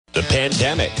the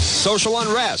pandemic, social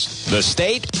unrest, the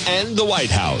state, and the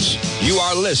White House. You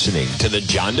are listening to The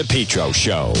John DePetro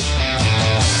Show.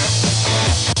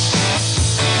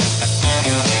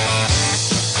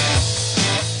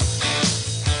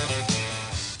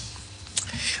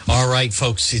 All right,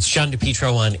 folks, it's John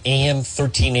DePetro on AM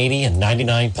 1380 and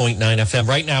 99.9 FM.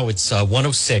 Right now, it's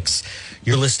 106.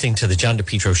 You're listening to the John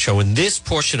DePetro Show, and this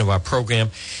portion of our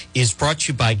program is brought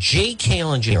to you by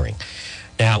JKL Engineering.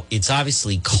 Now, it's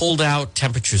obviously cold out.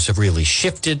 Temperatures have really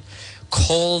shifted.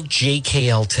 Call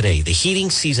JKL today. The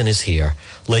heating season is here.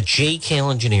 Let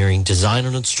JKL Engineering design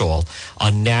and install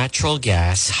a natural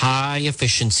gas,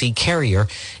 high-efficiency Carrier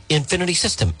Infinity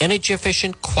system. Energy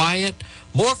efficient, quiet,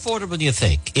 more affordable than you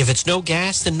think. If it's no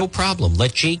gas, then no problem.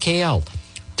 Let JKL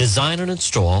design and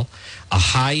install a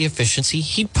high-efficiency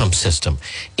heat pump system,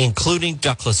 including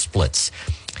ductless splits.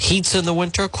 Heats in the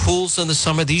winter, cools in the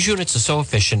summer. These units are so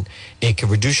efficient, it can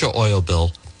reduce your oil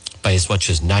bill by as much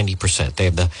as 90%. They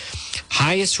have the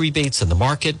highest rebates in the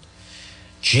market.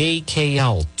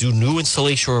 JKL do new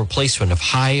installation or replacement of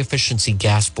high-efficiency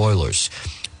gas boilers.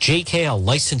 JKL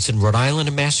licensed in Rhode Island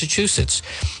and Massachusetts.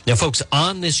 Now, folks,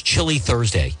 on this chilly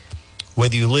Thursday,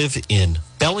 whether you live in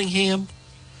Bellingham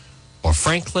or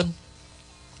Franklin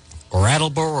or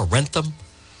Attleboro or Rentham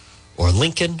or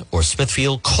Lincoln or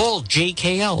Smithfield, call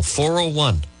JKL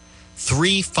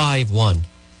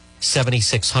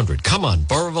 401-351-7600. Come on,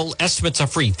 Burrillville, estimates are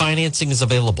free. Financing is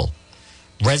available.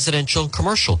 Residential and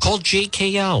commercial. Call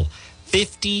JKL.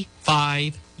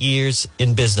 55 years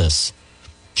in business.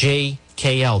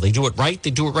 JKL. They do it right.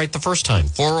 They do it right the first time.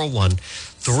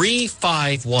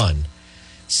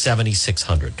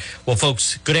 401-351-7600. Well,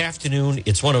 folks, good afternoon.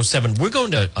 It's 107. We're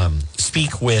going to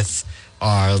speak with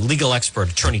our legal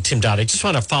expert, attorney Tim Dodd. I just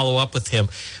want to follow up with him.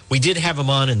 We did have him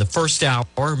on in the first hour.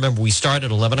 Remember, we started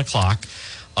at 11 o'clock.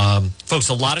 Folks,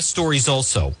 a lot of stories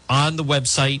also on the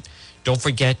website. Don't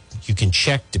forget, you can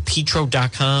check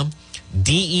DePetro.com,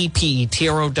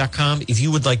 DEPETRO.com. If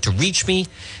you would like to reach me,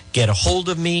 get a hold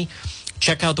of me,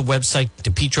 check out the website,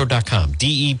 DePetro.com,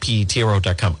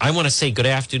 DEPETRO.com. I want to say good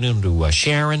afternoon to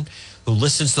Sharon, who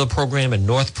listens to the program in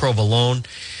North Provolone.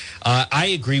 I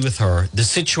agree with her. The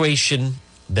situation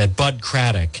that Bud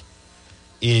Craddock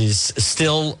is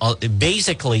still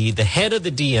basically the head of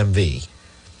the DMV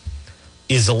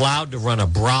is allowed to run a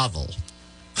brothel.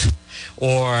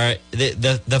 Or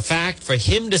the fact for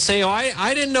him to say,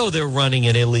 I didn't know they're running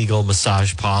an illegal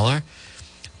massage parlor.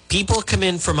 People come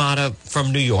in from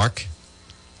New York.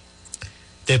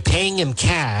 They're paying him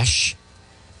cash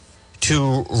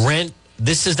to rent.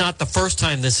 This is not the first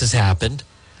time this has happened.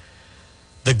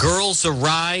 The girls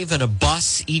arrive in a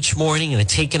bus each morning and are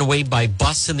taken away by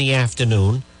bus in the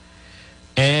afternoon.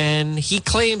 And he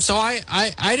claims, I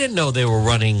didn't know they were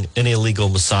running an illegal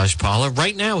massage parlor.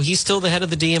 Right now, he's still the head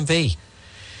of the DMV.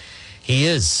 He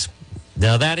is.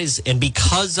 Now, that is, and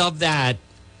because of that,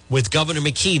 with Governor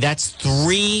McKee, that's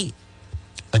 3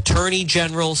 Attorney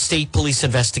General state police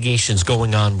investigations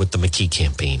going on with the McKee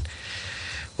campaign,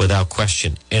 without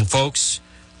question. And folks,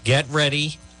 get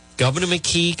ready. Governor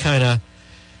McKee kind of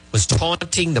was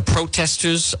taunting the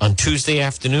protesters on Tuesday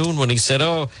afternoon when he said,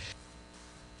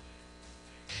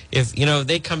 if,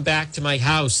 they come back to my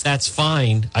house, that's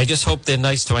fine. I just hope they're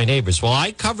nice to my neighbors. Well,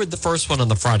 I covered the first one on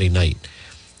the Friday night,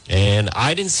 and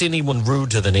I didn't see anyone rude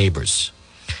to the neighbors.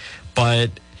 But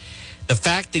the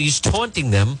fact that he's taunting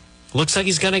them looks like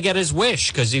he's going to get his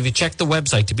wish, because if you check the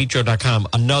website, DePetro.com,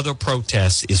 another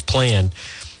protest is planned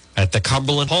at the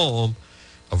Cumberland home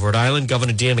of Rhode Island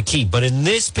Governor Dan McKee. But in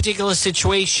this particular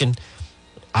situation,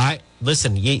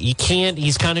 you can't,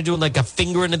 he's kind of doing like a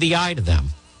finger into the eye to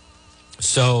them.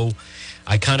 So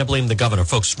I kind of blame the governor.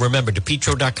 Folks, remember,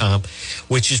 DePetro.com,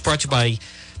 which is brought to you by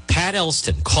Pat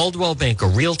Elston, Caldwell Banker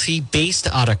Realty, based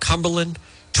out of Cumberland,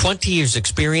 20 years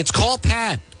experience. Call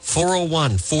Pat,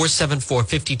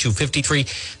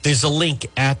 401-474-5253. There's a link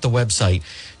at the website,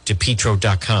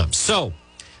 DePetro.com. So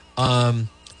on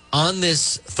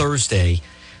this Thursday,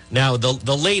 now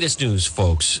the latest news,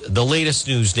 folks, the latest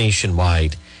news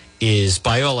nationwide is,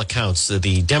 by all accounts,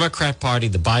 the Democrat Party,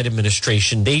 the Biden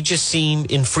administration, they just seem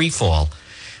in free fall.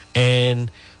 And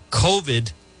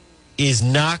COVID is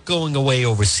not going away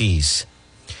overseas.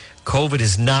 COVID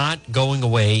is not going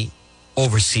away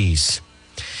overseas.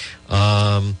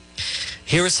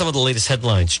 Here are some of the latest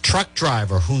headlines. Truck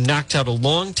driver who knocked out a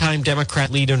longtime Democrat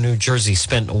leader in New Jersey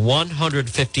spent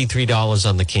 $153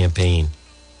 on the campaign.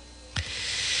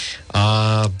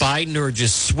 Biden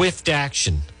urges swift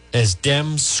action as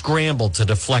Dems scramble to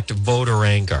deflect voter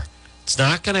anger. It's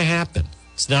not going to happen.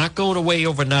 It's not going away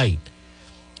overnight.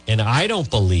 And I don't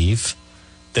believe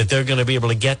that they're going to be able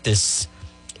to get this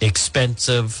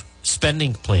expensive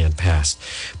spending plan passed.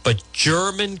 But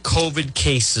German COVID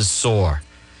cases soar.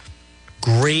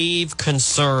 Grave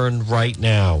concern right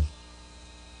now.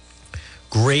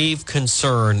 Grave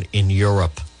concern in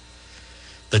Europe.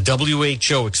 The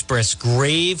WHO expressed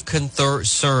grave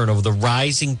concern over the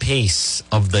rising pace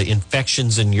of the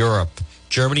infections in Europe.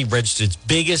 Germany registered its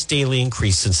biggest daily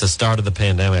increase since the start of the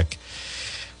pandemic.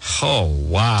 Oh,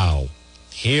 wow.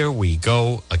 Here we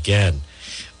go again.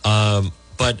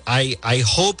 But I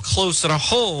hope closer to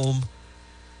home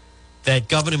that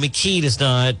Governor McKee does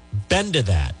not bend to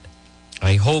that.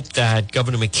 I hope that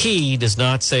Governor McKee does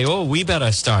not say, oh, we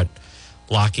better start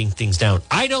locking things down.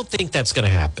 I don't think that's going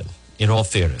to happen, in all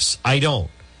fairness. I don't.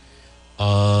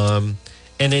 And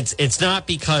it's not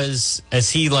because, as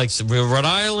he likes, Rhode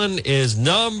Island is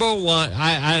number one.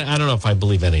 I don't know if I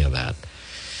believe any of that.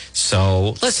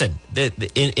 So, listen,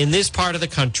 in this part of the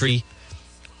country,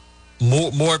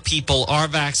 more people are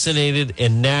vaccinated,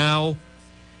 and now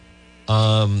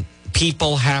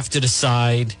people have to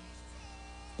decide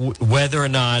whether or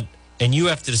not, and you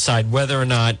have to decide whether or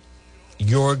not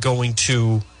you're going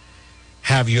to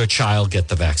have your child get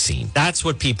the vaccine. That's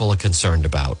what people are concerned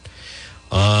about.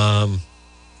 A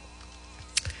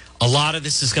lot of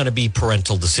this is going to be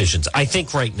parental decisions. I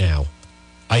think right now.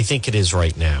 I think it is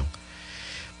right now.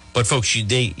 But folks,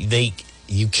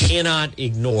 you cannot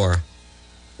ignore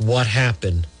what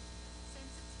happened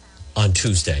on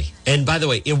Tuesday. And by the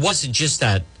way, it wasn't just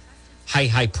that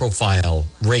high profile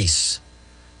race.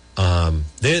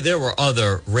 There were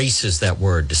other races that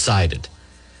were decided.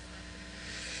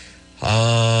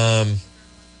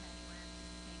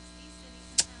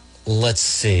 Let's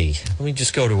see. Let me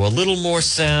just go to a little more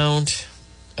sound.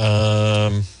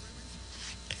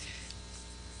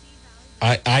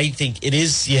 I think it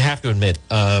is, you have to admit,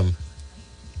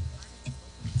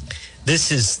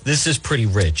 this is pretty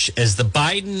rich. As the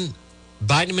Biden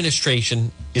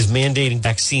administration is mandating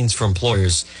vaccines for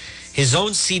employers, his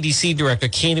own CDC director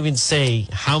can't even say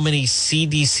how many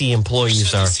CDC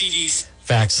employees are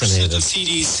vaccinated. The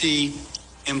CDC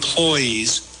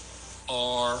employees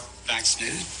are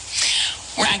vaccinated.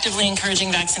 We're actively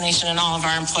encouraging vaccination in all of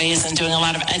our employees and doing a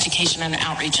lot of education and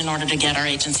outreach in order to get our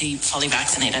agency fully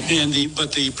vaccinated.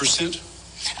 But the percent?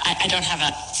 I don't have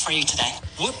that for you today.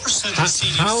 What percent of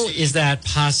CDC? How is that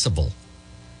possible?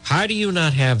 How do you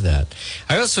not have that?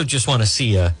 I also just want to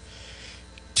see a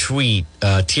tweet.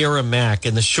 Tierra Mack,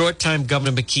 in the short time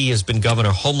Governor McKee has been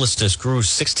governor, homelessness grew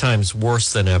 6 times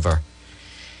worse than ever.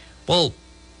 Well,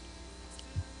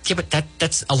 yeah, but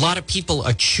that's a lot of people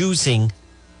are choosing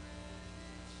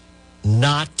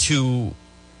not to.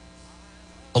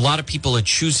 A lot of people are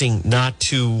choosing not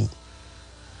to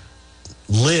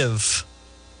live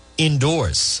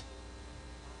indoors.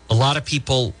 A lot of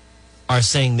people are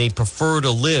saying they prefer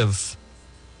to live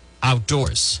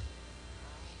outdoors.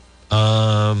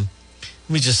 Let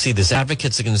me just see this.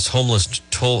 Advocates Against Homeless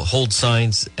hold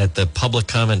signs at the public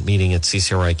comment meeting at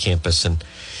CCRI campus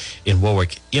in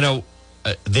Warwick. You know,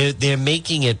 they're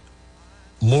making it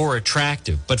more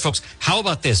attractive. But folks, how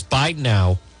about this? Biden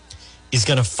now is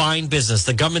going to fine business.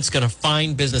 The government's going to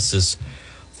fine businesses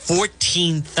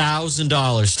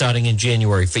 $14,000 starting in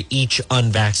January for each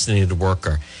unvaccinated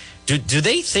worker. Do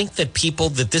they think that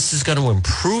this is going to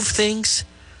improve things?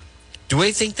 Do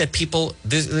they think that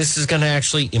this is going to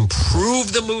actually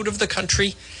improve the mood of the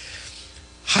country?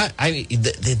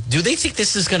 Do they think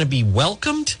this is going to be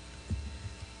welcomed?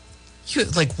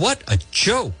 What a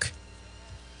joke.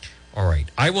 All right.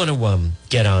 I want to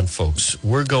get on, folks.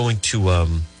 We're going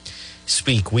to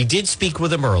speak. We did speak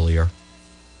with him earlier,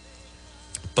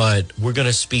 but we're going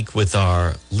to speak with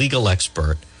our legal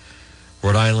expert,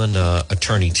 Rhode Island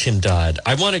attorney Tim Dodd.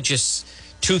 I want to just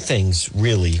 2 things,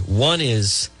 really. One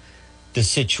is the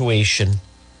situation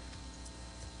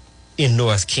in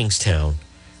North Kingstown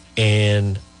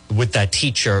and with that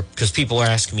teacher, because people are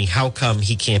asking me how come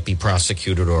he can't be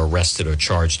prosecuted or arrested or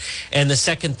charged. And the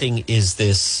second thing is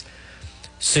this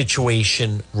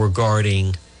situation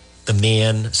regarding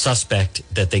the suspect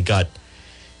that they got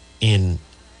in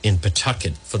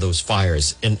Pawtucket for those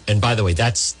fires. And by the way,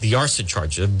 that's the arson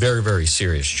charge, a very, very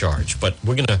serious charge. But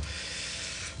we're going to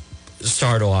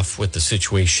start off with the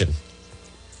situation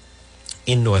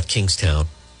in North Kingstown.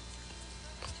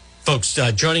 Folks,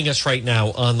 joining us right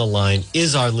now on the line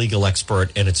is our legal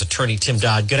expert, and it's attorney Tim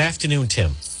Dodd. Good afternoon,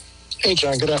 Tim. Hey,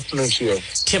 John. Good afternoon to you.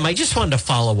 Tim, I just wanted to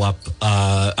follow up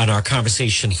on our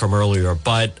conversation from earlier,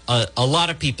 but a lot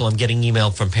of people, I'm getting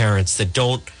email from parents that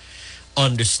don't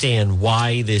understand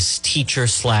why this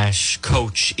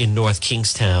teacher/coach in North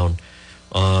Kingstown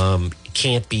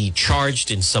can't be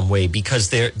charged in some way, because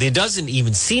there doesn't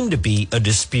even seem to be a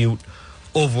dispute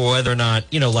over whether or not,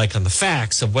 like on the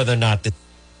facts of whether or not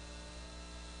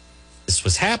this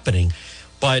was happening.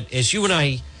 But as you and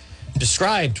I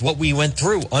described what we went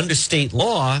through under state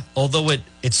law, although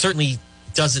it certainly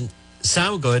doesn't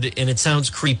sound good and it sounds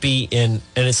creepy and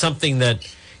it's something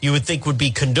that you would think would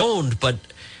be condoned, but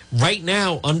right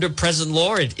now under present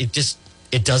law,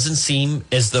 it doesn't seem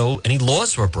as though any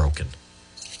laws were broken.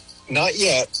 Not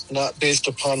yet, not based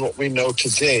upon what we know to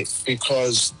date,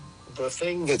 because the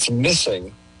thing that's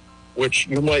missing, which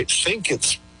you might think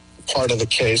it's part of the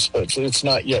case, but it's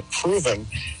not yet proven,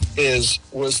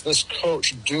 was this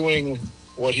coach doing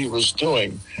what he was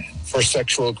doing for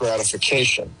sexual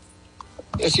gratification?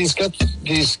 If he's got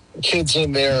these kids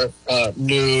in there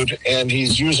nude and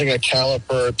he's using a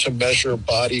caliper to measure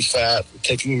body fat,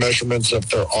 taking measurements of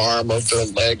their arm, of their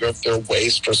leg, of their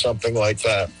waist or something like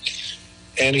that,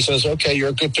 and he says, okay,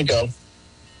 you're good to go.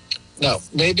 Now,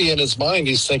 maybe in his mind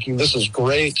he's thinking this is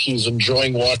great. He's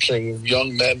enjoying watching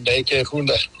young men naked. Who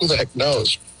the heck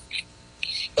knows?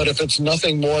 But if it's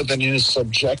nothing more than in his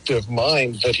subjective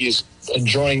mind that he's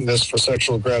enjoying this for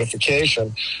sexual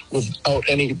gratification without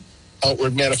any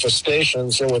outward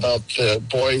manifestations or without the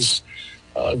boys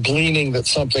gleaning that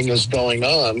something is going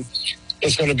on,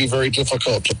 it's going to be very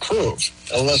difficult to prove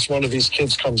unless one of these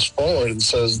kids comes forward and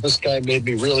says, this guy made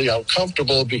me really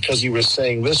uncomfortable because he was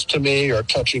saying this to me or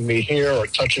touching me here or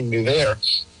touching me there.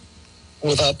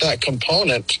 Without that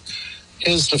component,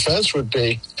 his defense would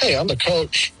be, hey, I'm the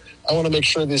coach. I want to make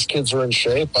sure these kids are in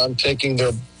shape. I'm taking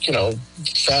their,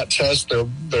 fat test,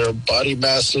 their body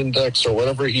mass index or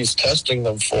whatever he's testing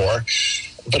them for.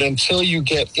 But until you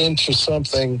get into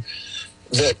something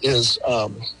that is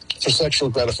for sexual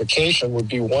gratification would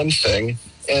be one thing,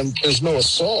 and there's no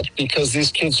assault because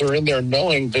these kids are in there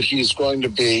knowing that he's going to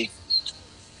be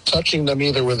touching them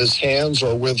either with his hands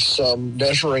or with some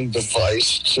measuring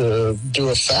device to do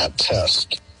a fat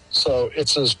test. So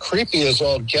it's as creepy as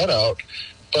all get out,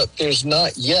 but there's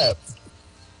not yet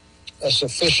a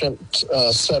sufficient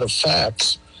set of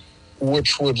facts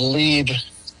which would lead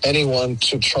anyone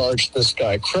to charge this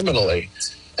guy criminally.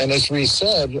 And as we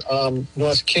said,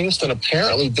 North Kingston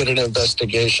apparently did an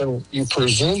investigation. You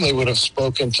presume they would have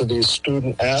spoken to these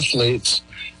student athletes,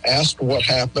 asked what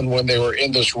happened when they were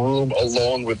in this room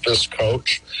alone with this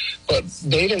coach. But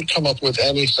they didn't come up with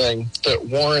anything that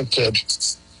warranted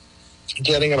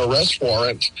getting an arrest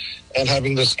warrant and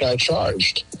having this guy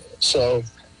charged. So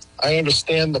I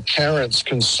understand the parents'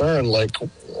 concern, like,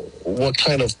 what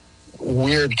kind of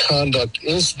weird conduct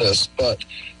is this? But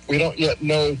we don't yet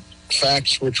know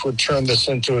facts which would turn this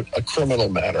into a criminal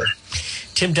matter.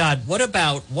 Tim Dodd, what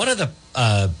about one of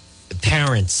the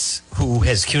parents who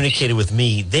has communicated with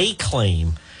me? They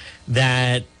claim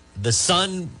that the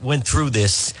son went through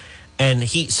this and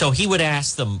he would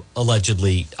ask them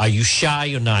allegedly, are you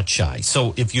shy or not shy?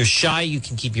 So if you're shy, you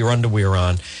can keep your underwear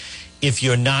on. If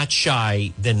you're not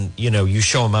shy, then, you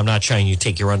show them I'm not shy and you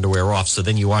take your underwear off. So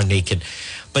then you are naked.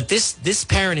 But this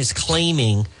parent is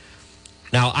claiming,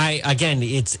 now I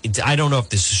don't know if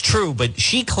this is true, but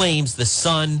she claims the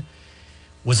son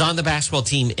was on the basketball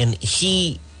team and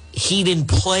he didn't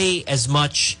play as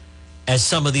much as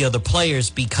some of the other players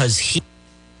because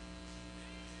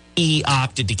he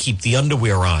opted to keep the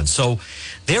underwear on. So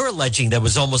they're alleging that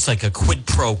was almost like a quid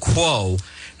pro quo.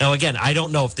 Now, again, I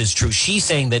don't know if this is true. She's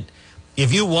saying that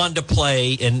if you wanted to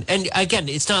play, and again,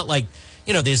 it's not like,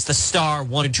 there's the star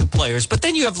 1 or 2 players, but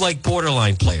then you have like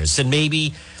borderline players. And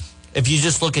maybe if you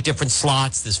just look at different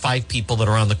slots, there's 5 people that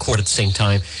are on the court at the same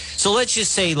time. So let's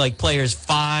just say like players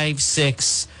 5,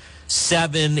 6,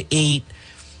 7, 8,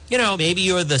 maybe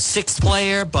you're the 6th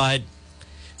player, but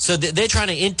so they're trying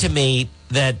to intimate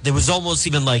that there was almost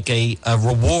even like a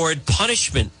reward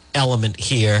punishment element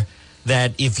here,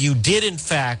 that if you did in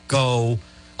fact go,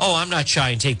 oh, I'm not shy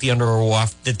and take the underwear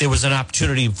off, that there was an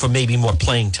opportunity for maybe more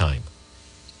playing time.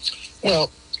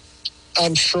 Well,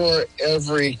 I'm sure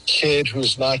every kid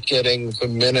who's not getting the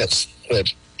minutes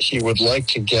that he would like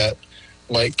to get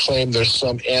might claim there's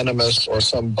some animus or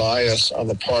some bias on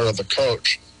the part of the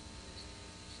coach.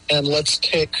 And let's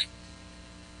take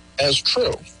as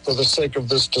true, for the sake of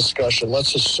this discussion,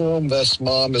 let's assume this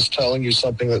mom is telling you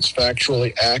something that's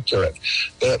factually accurate,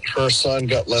 that her son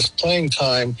got less playing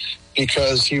time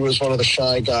because he was one of the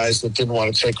shy guys that didn't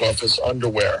want to take off his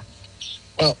underwear.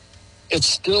 Well, it's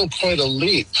still quite a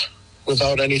leap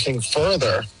without anything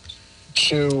further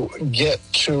to get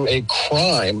to a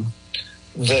crime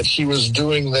that he was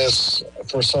doing this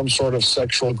for some sort of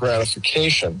sexual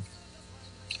gratification.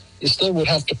 You still would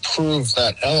have to prove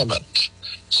that element.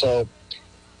 So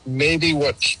maybe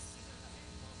what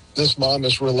this mom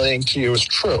is relaying to you is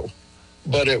true,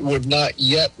 but it would not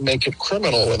yet make it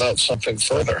criminal without something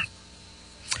further.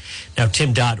 Now,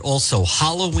 Tim Dodd, also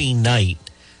Halloween night,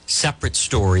 separate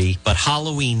story, but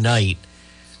Halloween night,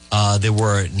 there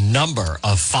were a number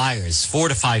of fires, 4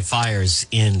 to 5 fires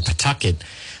in Pawtucket.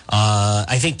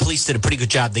 I think police did a pretty good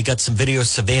job. They got some video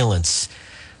surveillance.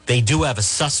 They do have a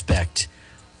suspect.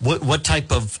 What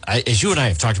type of, as you and I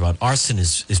have talked about, arson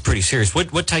is pretty serious.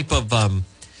 What type of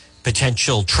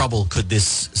potential trouble could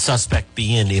this suspect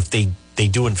be in if they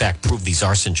do, in fact, prove these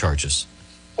arson charges?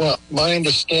 Well, my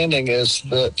understanding is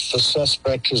that the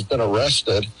suspect has been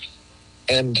arrested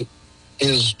and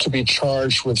is to be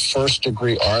charged with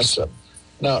first-degree arson.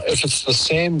 Now, if it's the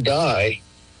same guy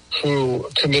who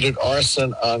committed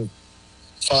arson on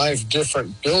 5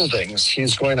 different buildings,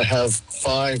 he's going to have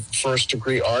 5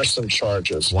 first-degree arson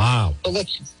charges. Wow. But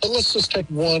let's just take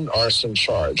one arson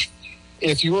charge.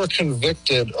 If you are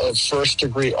convicted of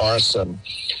first-degree arson,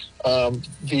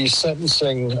 the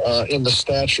sentencing in the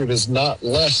statute is not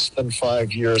less than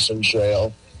 5 years in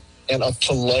jail and up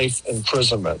to life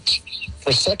imprisonment.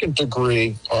 For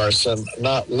second-degree arson,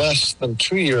 not less than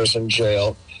 2 years in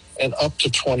jail and up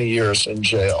to 20 years in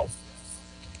jail.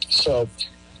 So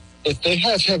if they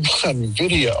have him on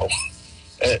video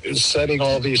setting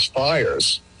all these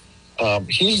fires,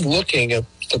 he's looking at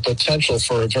the potential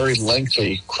for a very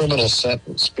lengthy criminal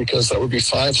sentence, because that would be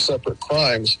 5 separate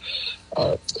crimes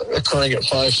occurring at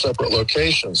 5 separate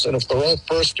locations. And if they're all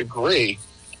first degree,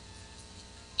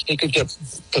 he could get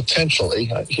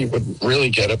potentially, he wouldn't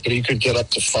really get it, but he could get up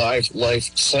to 5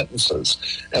 life sentences.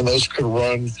 And those could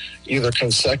run either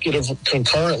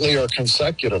concurrently or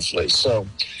consecutively. So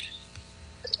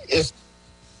if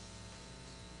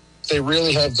they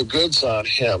really have the goods on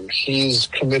him, he's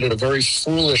committed a very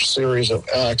foolish series of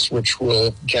acts which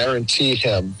will guarantee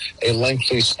him a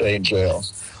lengthy stay in jail.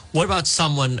 What about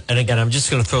someone, and again, I'm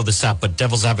just going to throw this out, but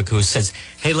devil's advocate who says,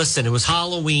 hey, listen, it was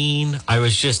Halloween. I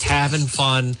was just having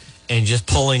fun and just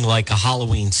pulling like a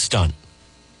Halloween stunt.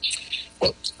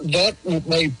 Well, that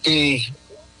might be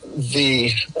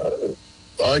the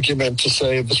argument to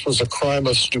say this was a crime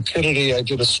of stupidity. I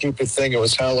did a stupid thing. It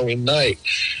was Halloween night.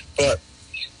 But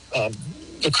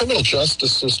the criminal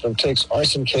justice system takes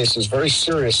arson cases very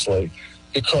seriously,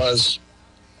 because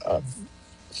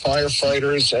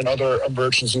firefighters and other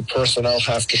emergency personnel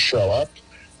have to show up.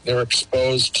 They're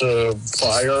exposed to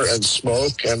fire and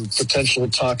smoke and potentially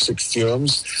toxic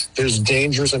fumes. There's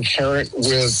dangers inherent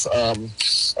with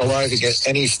arriving at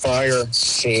any fire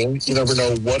scene. You never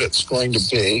know what it's going to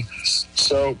be.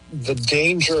 So the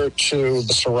danger to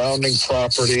the surrounding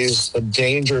properties, the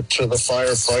danger to the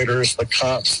firefighters, the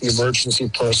cops, the emergency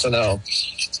personnel,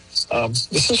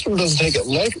 the system doesn't take it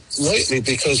lightly,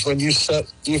 because when you set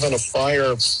even a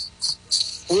fire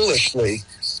foolishly,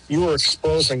 you are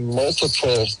exposing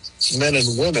multiple men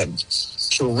and women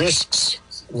to risks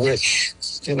which,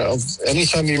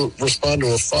 anytime you respond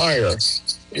to a fire,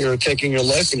 you're taking your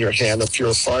life in your hand if you're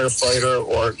a firefighter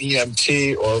or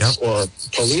EMT or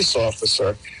police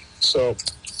officer. So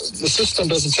the system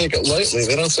doesn't take it lightly.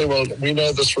 They don't say, well, we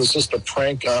know this was just a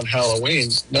prank on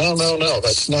Halloween. No.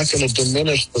 That's not going to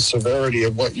diminish the severity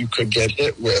of what you could get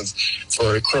hit with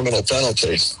for a criminal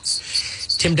penalty.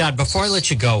 Tim Dodd, before I let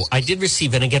you go, I did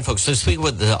receive, and again, folks, so speaking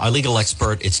with our legal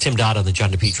expert, it's Tim Dodd on the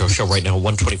John DePietro Show right now,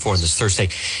 124 on this Thursday.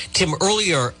 Tim,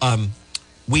 earlier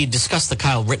we discussed the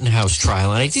Kyle Rittenhouse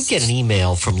trial, and I did get an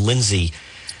email from Lindsay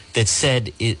that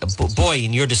said, boy,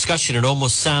 in your discussion, it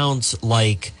almost sounds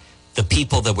like the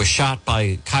people that were shot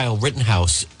by Kyle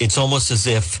Rittenhouse, it's almost as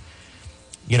if,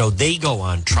 they go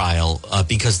on trial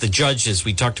because the judge, as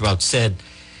we talked about, said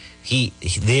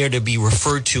they're to be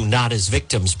referred to not as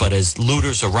victims, but as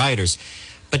looters or rioters.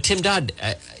 But Tim Dodd,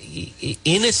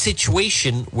 in a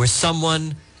situation where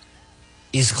someone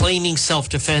is claiming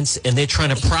self-defense and they're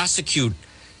trying to prosecute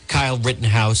Kyle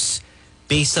Rittenhouse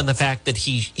based on the fact that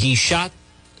he shot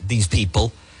these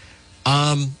people,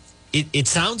 it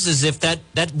sounds as if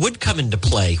that would come into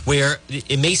play, where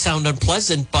it may sound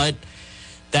unpleasant, but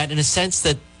that in a sense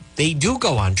that they do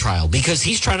go on trial, because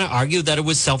he's trying to argue that it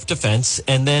was self-defense,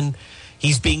 and then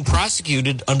he's being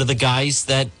prosecuted under the guise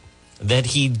that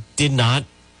he did not,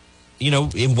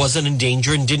 it wasn't in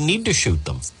danger and didn't need to shoot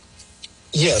them.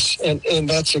 Yes, and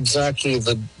that's exactly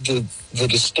the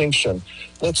distinction.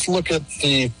 Let's look at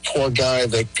the poor guy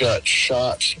that got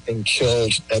shot and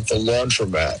killed at the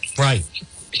laundromat. Right.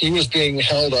 He was being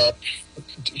held up.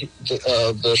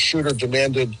 The shooter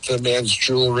demanded the man's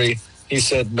jewelry. He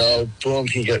said no. Boom,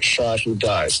 he gets shot. He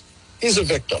dies. He's a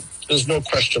victim. There's no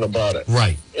question about it.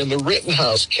 Right. In the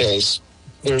Rittenhouse case,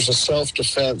 there's a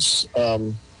self-defense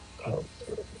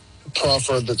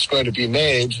proffer that's going to be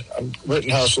made.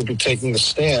 Rittenhouse will be taking the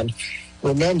stand.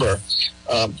 remember,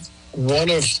 one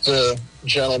of the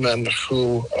gentlemen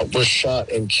who was shot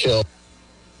and killed,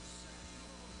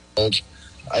 and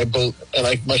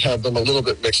I might have them a little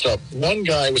bit mixed up. One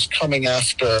guy was coming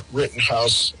after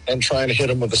Rittenhouse and trying to hit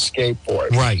him with a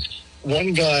skateboard. Right.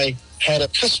 One guy had a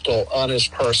pistol on his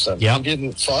person. Yep. He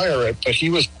didn't fire it, but he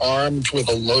was armed with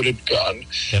a loaded gun.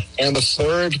 Yep. And the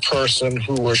third person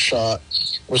who was shot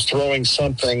was throwing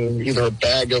something, either a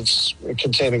bag of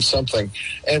containing something.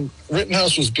 And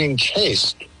Rittenhouse was being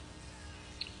chased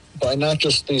by not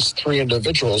just these three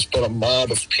individuals, but a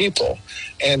mob of people.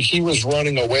 And he was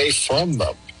running away from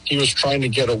them. He was trying to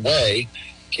get away.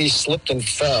 He slipped and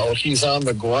fell. He's on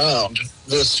the ground.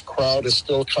 This crowd is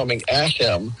still coming at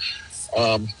him,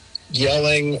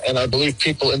 yelling, and I believe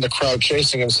people in the crowd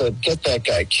chasing him said, "Get that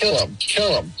guy, kill him,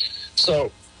 kill him."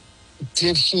 So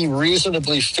did he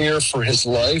reasonably fear for his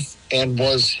life, and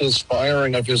was his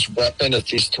firing of his weapon at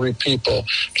these three people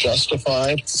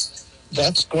justified?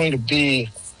 That's going to be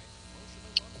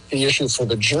the issue for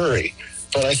the jury.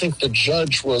 But I think the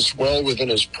judge was well within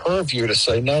his purview to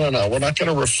say, no, we're not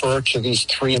going to refer to these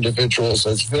three individuals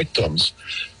as victims,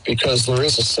 because there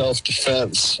is a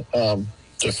self-defense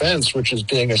defense which is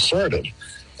being asserted.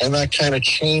 And that kind of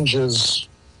changes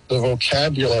the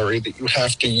vocabulary that you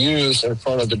have to use in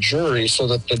front of the jury so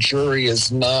that the jury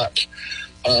is not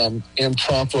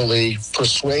improperly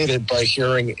persuaded by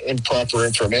hearing improper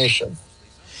information.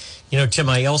 You know, Tim,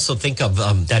 I also think of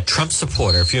that Trump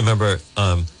supporter, if you remember,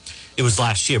 it was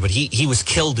last year, but he was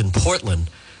killed in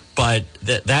Portland. But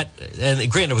that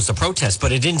and granted, it was a protest,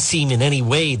 but it didn't seem in any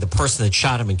way the person that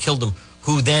shot him and killed him,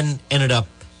 who then ended up,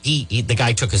 the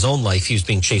guy took his own life. He was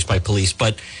being chased by police.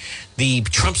 But the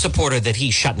Trump supporter that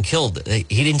he shot and killed, he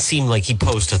didn't seem like he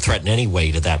posed a threat in any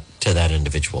way to that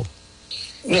individual.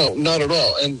 No, not at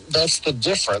all. And that's the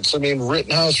difference. I mean,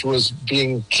 Rittenhouse was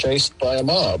being chased by a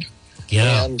mob.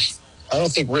 Yeah. And I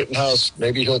don't think Rittenhouse,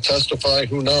 maybe he'll testify,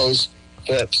 who knows,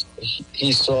 that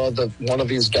he saw that one of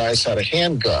these guys had a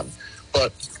handgun.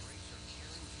 But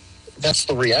that's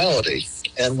the reality.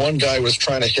 And one guy was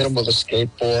trying to hit him with a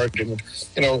skateboard. And,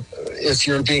 you know, if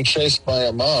you're being chased by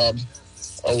a mob,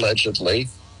 allegedly,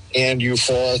 and you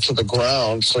fall to the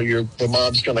ground, so the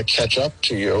mob's going to catch up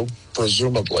to you,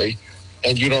 presumably,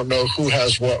 and you don't know who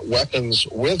has what weapons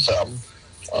with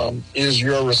them, is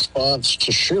your response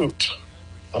to shoot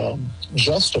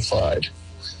justified?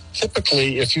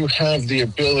 Typically, if you have the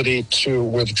ability to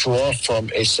withdraw from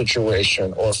a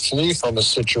situation or flee from a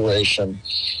situation,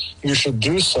 you should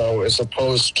do so as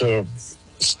opposed to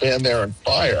stand there and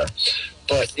fire.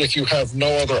 But if you have no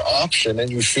other option and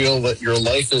you feel that your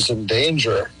life is in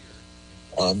danger,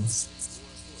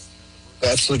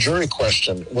 that's the jury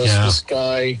question.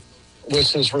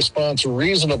 Was his response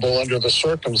reasonable under the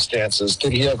circumstances?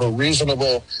 Did he have a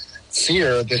reasonable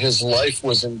fear that his life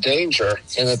was in danger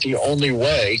and that the only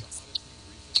way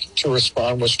to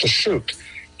respond was to shoot?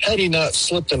 Had he not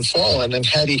slipped and fallen, and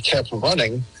had he kept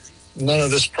running, none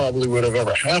of this probably would have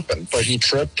ever happened. But he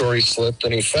tripped, or he slipped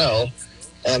and he fell,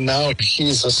 and now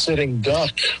he's a sitting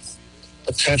duck,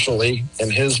 potentially,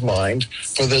 in his mind,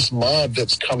 for this mob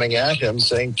that's coming at him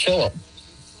saying, kill him.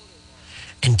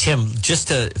 And Tim, just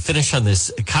to finish on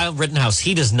this, Kyle Rittenhouse,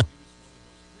 he does not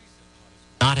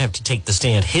have to take the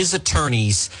stand. His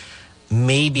attorneys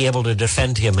may be able to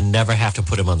defend him and never have to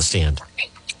put him on the stand.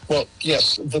 Well,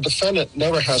 yes, the defendant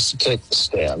never has to take the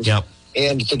stand. Yep.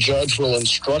 And the judge will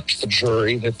instruct the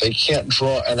jury that they can't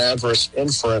draw an adverse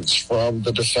inference from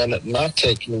the defendant not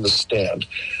taking the stand.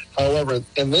 However,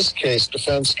 in this case,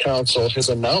 defense counsel has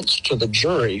announced to the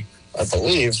jury, I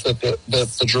believe, that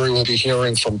the jury will be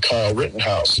hearing from Kyle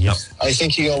Rittenhouse. Yep. I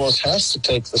think he almost has to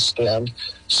take the stand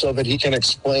so that he can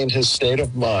explain his state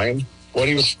of mind, what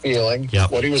he was feeling,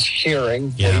 Yep. what he was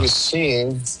hearing, Yeah. what he was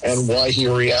seeing, and why he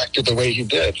reacted the way he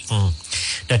did.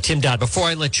 Now, Tim Dodd, before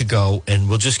I let you go, and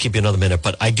we'll just keep you another minute,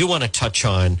 but I do want to touch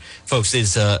on, folks,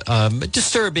 is a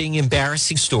disturbing,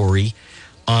 embarrassing story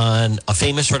on a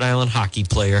famous Rhode Island hockey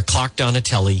player, Clark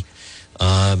Donatelli.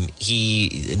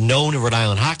 He known in Rhode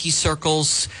Island hockey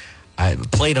circles,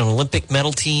 played on Olympic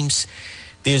medal teams.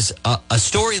 There's a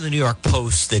story in the New York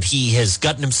Post that he has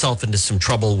gotten himself into some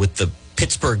trouble with the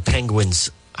Pittsburgh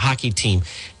Penguins hockey team,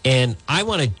 and I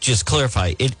want to just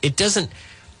clarify: it doesn't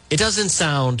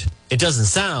sound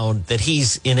that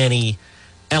he's in any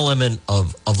element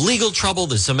of legal trouble.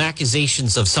 There's some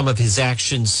accusations of some of his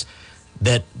actions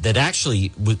that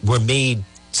actually were made.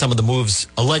 Some of the moves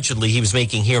allegedly he was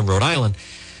making here in Rhode Island.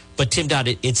 But Tim Dodd,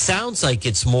 it sounds like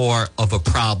it's more of a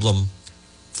problem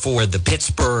for the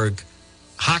Pittsburgh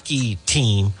hockey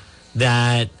team,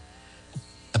 that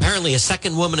apparently a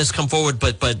second woman has come forward,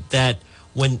 but that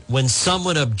when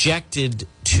someone objected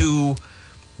to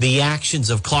the actions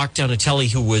of Clark Donatelli,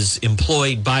 who was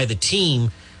employed by the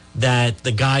team, that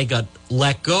the guy got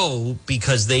let go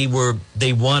because they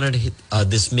wanted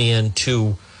this man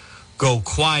to go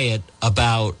quiet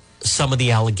about some of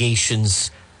the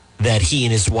allegations that he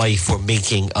and his wife were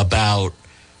making about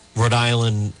Rhode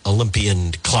Island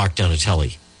Olympian Clark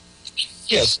Donatelli.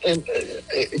 Yes, and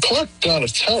Clark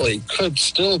Donatelli could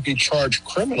still be charged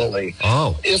criminally.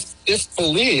 Oh, if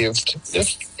believed,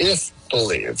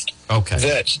 okay,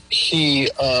 that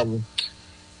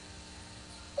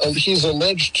he's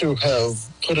alleged to have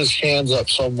put his hands up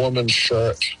some woman's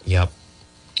shirt. Yep.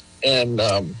 And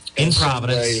in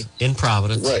Providence,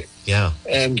 right? Yeah,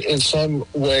 and in some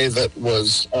way that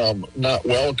was not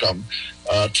welcome,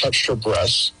 touched her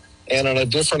breasts. And on a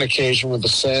different occasion, with the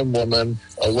same woman,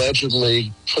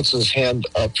 allegedly puts his hand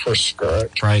up her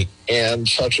skirt, right, and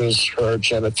touches her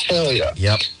genitalia.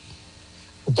 Yep.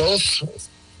 Both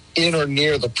in or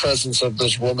near the presence of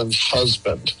this woman's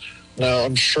husband. Now,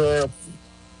 I'm sure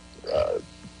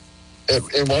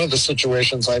in one of the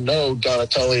situations, I know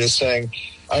Donatelli is saying,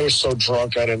 I was so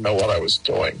drunk I didn't know what I was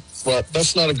doing. Well,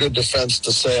 that's not a good defense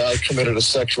to say I committed a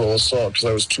sexual assault because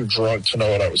I was too drunk to know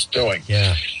what I was doing.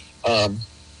 Yeah.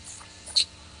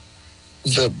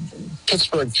 The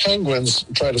Pittsburgh Penguins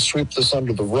try to sweep this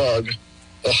under the rug.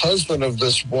 The husband of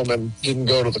this woman didn't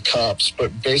go to the cops,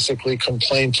 but basically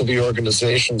complained to the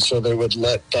organization so they would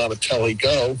let Donatelli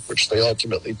go, which they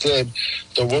ultimately did.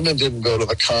 The woman didn't go to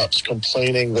the cops,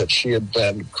 complaining that she had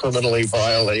been criminally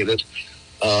violated.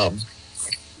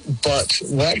 But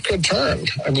that could turn.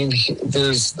 I mean,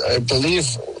 I believe,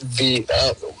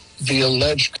 the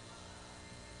alleged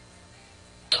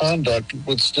conduct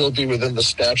would still be within the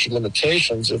statute of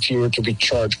limitations if he were to be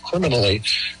charged criminally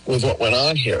with what went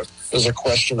on here. There's a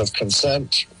question of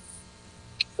consent.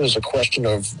 There's a question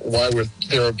of why would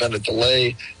there have been a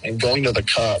delay in going to the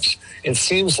cops. It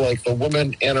seems like the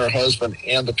woman and her husband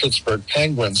and the Pittsburgh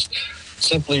Penguins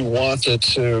simply wanted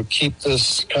to keep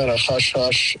this kind of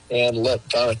hush-hush and let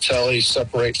Donatelli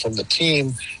separate from the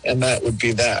team, and that would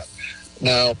be that.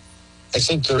 Now, I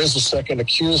think there is a second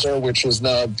accuser, which is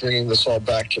now bringing this all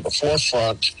back to the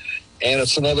forefront. And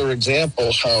it's another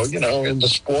example how, in the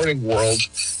sporting world,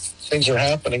 things are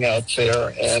happening out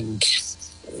there, and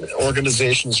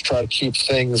organizations try to keep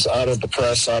things out of the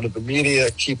press, out of the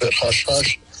media, keep it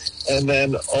hush-hush. And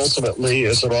then ultimately,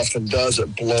 as it often does,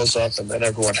 it blows up, and then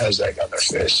everyone has egg on their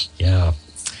face. Yeah.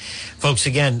 Folks,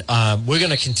 again, we're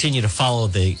going to continue to follow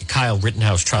the Kyle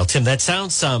Rittenhouse trial. Tim, that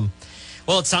sounds...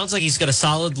 Well, it sounds like he's got a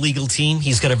solid legal team.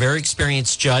 He's got a very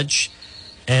experienced judge.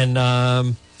 And,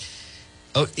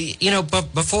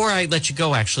 but before I let you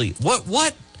go, actually, what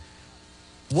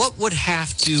would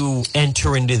have to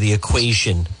enter into the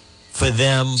equation for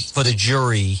the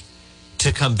jury,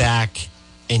 to come back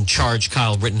and charge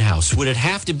Kyle Rittenhouse? Would it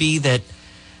have to be that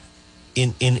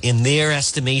in their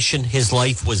estimation, his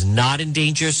life was not in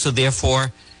danger, so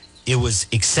therefore it was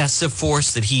excessive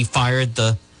force that he fired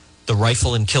the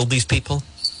rifle and killed these people?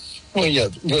 Well, yeah.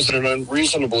 Was it an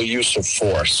unreasonable use of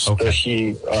force that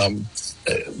he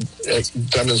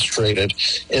demonstrated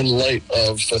in light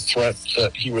of the threat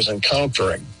that he was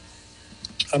encountering?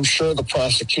 I'm sure the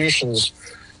prosecution's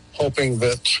hoping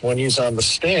that when he's on the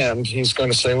stand, he's going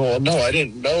to say, well, no, I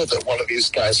didn't know that one of these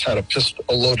guys had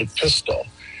a loaded pistol.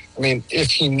 I mean,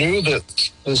 if he knew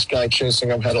that this guy chasing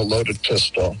him had a loaded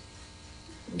pistol,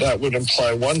 that would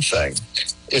imply one thing.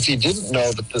 If he didn't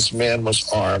know that this man was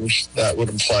armed, that would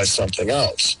imply something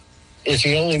else. If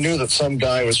he only knew that some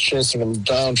guy was chasing him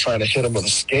down, trying to hit him with a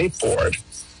skateboard,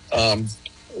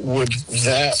 would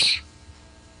that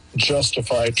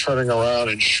justify turning around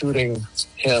and shooting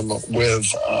him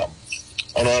with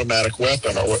an automatic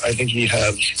weapon? Or I think he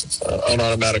had an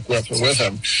automatic weapon with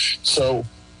him. So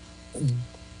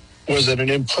was it an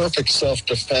imperfect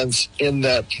self-defense in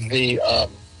that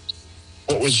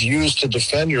what was used to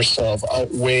defend yourself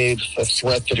outweighed the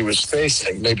threat that he was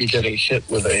facing, maybe getting hit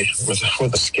with a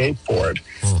skateboard?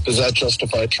 Does that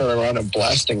justify turning around and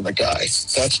blasting the guy?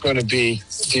 That's going to be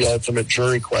the ultimate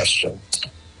jury question.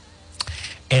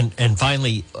 And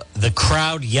finally, the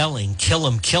crowd yelling, kill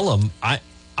him, kill him.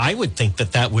 I would think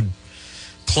that would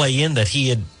play in that he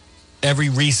had every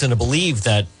reason to believe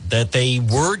that they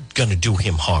were going to do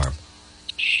him harm.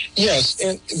 Yes,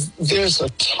 and there's a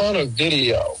ton of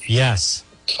video. Yes.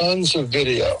 Tons of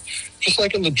video. Just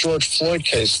like in the George Floyd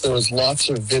case, there was lots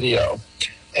of video.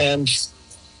 And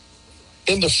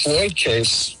in the Floyd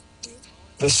case,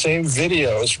 the same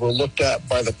videos were looked at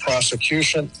by the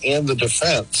prosecution and the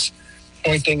defense,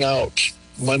 pointing out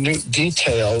minute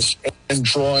details and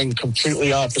drawing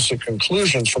completely opposite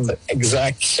conclusions from the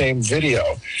exact same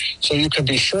video. So you can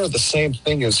be sure the same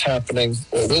thing is happening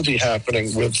or will be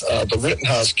happening with the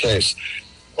Rittenhouse case.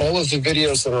 All of the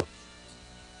videos that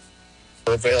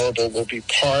are available will be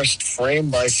parsed frame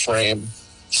by frame,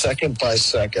 second by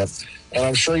second. And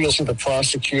I'm sure you'll see the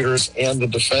prosecutors and the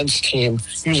defense team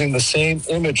using the same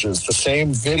images, the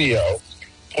same video,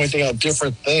 pointing out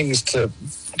different things to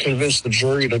convince the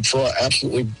jury to draw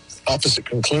absolutely opposite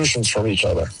conclusions from each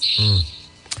other.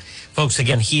 Folks,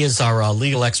 again, he is our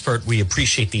legal expert. We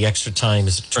appreciate the extra time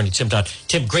as Attorney Tim Dodd.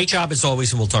 Tim, great job as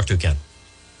always, and we'll talk to you again.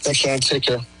 Thanks, Sean. Take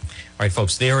care. All right,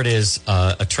 folks, there it is.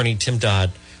 Attorney Tim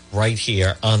Dodd right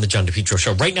here on the John DePietro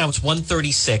Show. Right now it's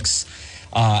 1:36.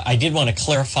 I did want to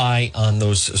clarify on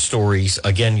those stories.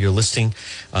 Again, you're listening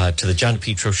to the John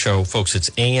DePietro Show. Folks,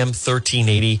 it's AM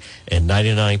 1380 and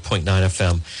 99.9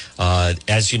 FM.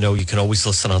 As you know, you can always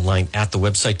listen online at the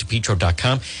website,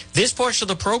 DePietro.com. This portion of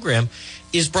the program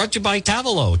is brought to you by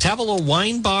Tavolo. Tavolo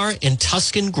Wine Bar and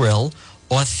Tuscan Grill.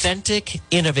 Authentic,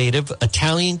 innovative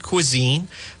Italian cuisine.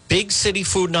 Big city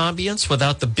food and ambience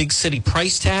without the big city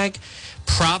price tag.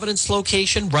 Providence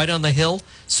location right on the hill,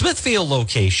 Smithfield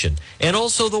location, and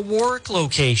also the Warwick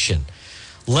location.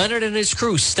 Leonard and his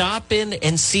crew, stop in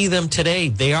and see them today.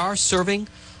 They are serving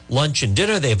lunch and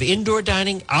dinner. They have indoor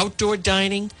dining, outdoor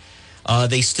dining.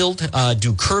 They still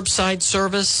do curbside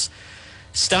service.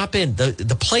 Stop in.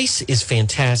 The place is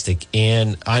fantastic,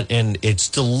 and it's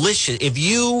delicious. If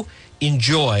you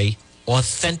enjoy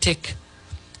authentic,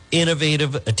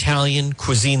 innovative Italian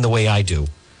cuisine the way I do,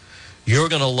 you're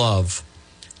going to love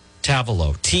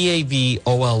Tavolo,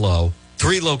 Tavolo,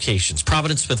 3 locations,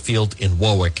 Providence, Smithfield, and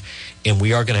Warwick. And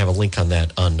we are going to have a link on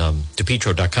that on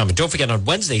DePietro.com. And don't forget, on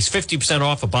Wednesdays, 50%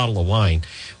 off a bottle of wine.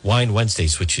 Wine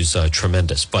Wednesdays, which is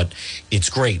tremendous. But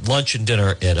it's great. Lunch and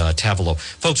dinner at Tavolo.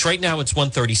 Folks, right now it's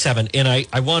 1:37. And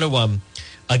I want to,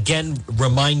 again,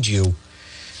 remind you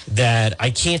that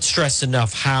I can't stress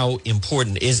enough how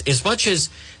important is, as much as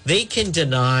they can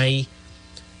deny,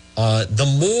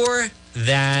 the more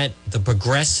that the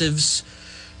progressives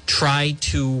try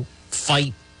to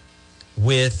fight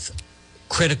with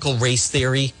critical race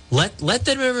theory, let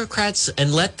the Democrats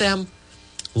and let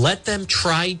them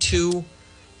try to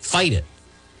fight it.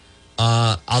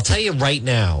 I'll tell you right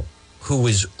now who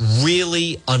is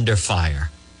really under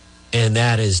fire, and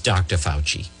that is Dr.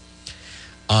 Fauci.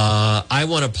 I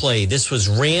want to play. This was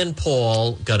Rand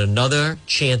Paul got another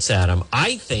chance at him.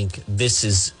 I think this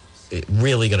is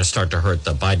really going to start to hurt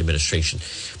the Biden administration.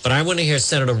 But I want to hear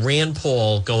Senator Rand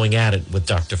Paul going at it with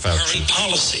Dr. Fauci. Current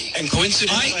policy. And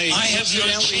coincidentally, I have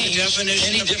not changed the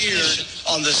definition appeared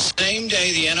on the same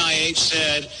day the NIH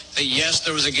said that, yes,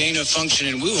 there was a gain of function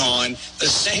in Wuhan. The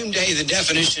same day the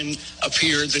definition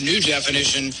appeared, the new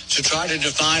definition, to try to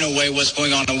define away what's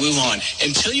going on in Wuhan.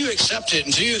 Until you accept it,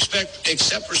 until you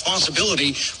accept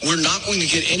responsibility, we're not going to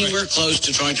get anywhere close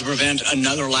to trying to prevent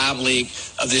another lab leak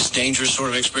of this dangerous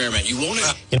sort of experiment. You won't.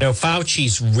 You know,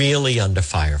 Fauci's really under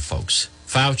fire, folks.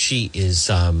 Fauci is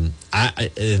the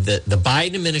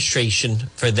Biden administration,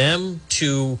 for them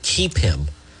to keep him,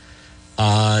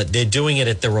 they're doing it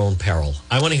at their own peril.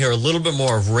 I want to hear a little bit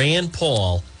more of Rand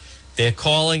Paul. They're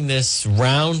calling this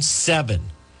round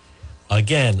 7,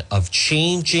 again, of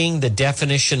changing the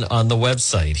definition on the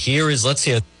website. Let's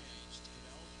hear.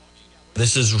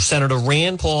 This is Senator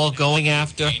Rand Paul going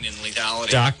after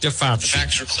Dr. Fauci. The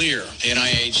facts are clear. The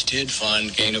NIH did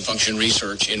fund gain-of-function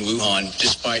research in Wuhan,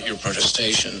 despite your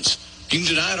protestations. You can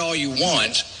deny it all you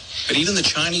want, but even the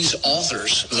Chinese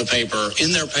authors of the paper,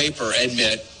 in their paper,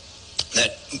 admit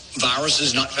that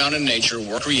viruses not found in nature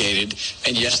were created,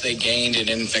 and yes, they gained in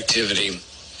infectivity.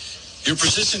 Your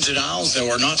persistent denials,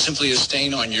 though, are not simply a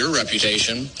stain on your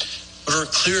reputation, but are a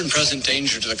clear and present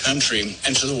danger to the country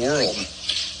and to the world.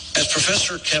 As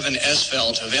Professor Kevin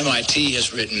Esfelt of MIT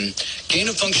has written,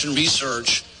 gain-of-function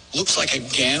research looks like a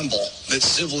gamble that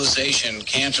civilization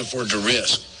can't afford to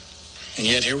risk. And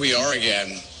yet here we are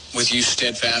again, with you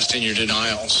steadfast in your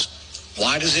denials.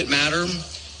 Why does it matter?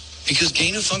 Because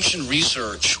gain-of-function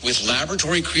research with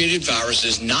laboratory-created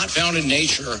viruses not found in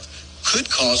nature could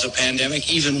cause a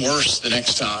pandemic even worse the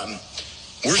next time.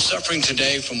 We're suffering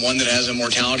today from one that has a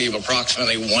mortality of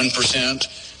approximately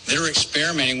 1%. They're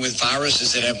experimenting with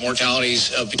viruses that have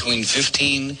mortalities of between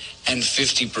 15 and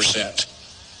 50%.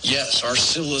 Yes, our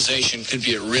civilization could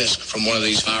be at risk from one of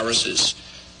these viruses.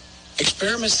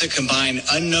 Experiments that combine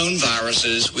unknown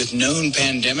viruses with known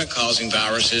pandemic-causing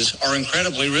viruses are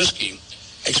incredibly risky.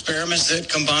 Experiments that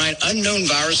combine unknown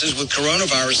viruses with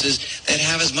coronaviruses that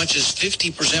have as much as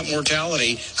 50%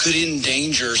 mortality could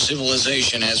endanger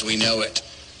civilization as we know it.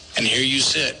 And here you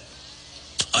sit,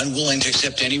 unwilling to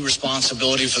accept any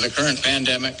responsibility for the current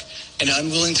pandemic, and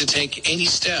unwilling to take any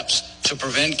steps to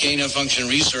prevent gain-of-function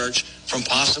research from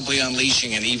possibly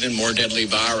unleashing an even more deadly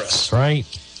virus. Right.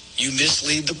 You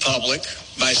mislead the public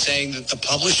by saying that the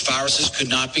published viruses could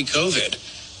not be COVID.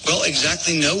 Well,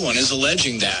 exactly no one is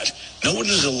alleging that. No one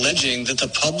is alleging that the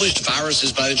published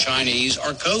viruses by the Chinese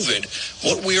are COVID.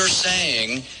 What we are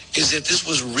saying is that this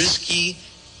was risky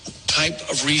type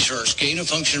of research,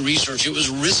 gain-of-function research. It was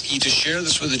risky to share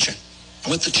this with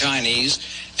the Chinese,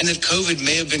 and that COVID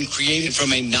may have been created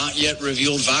from a not yet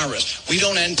revealed virus. We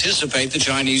don't anticipate the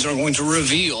Chinese are going to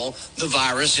reveal the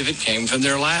virus if it came from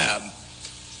their lab.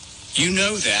 You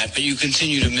know that, but you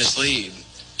continue to mislead.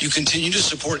 You continue to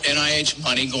support NIH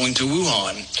money going to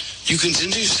Wuhan. You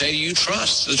continue to say you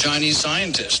trust the Chinese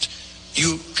scientist.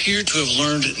 You appear to have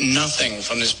learned nothing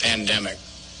from this pandemic.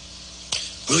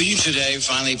 Will you today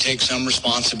finally take some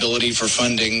responsibility for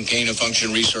funding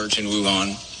gain-of-function research in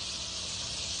Wuhan?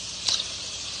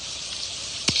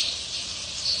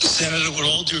 Senator, with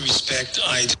all due respect,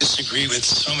 I disagree with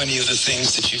so many of the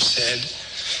things that you've said.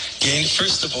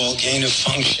 First of all, gain of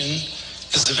function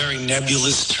is a very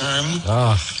nebulous term.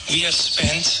 We have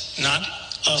spent, not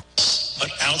us,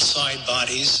 but outside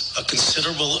bodies, a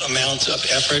considerable amount of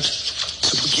effort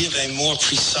to give a more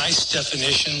precise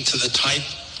definition to the type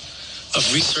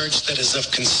of research that is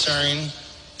of concern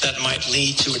that might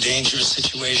lead to a dangerous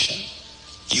situation.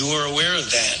 You are aware of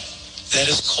that. That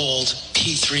is called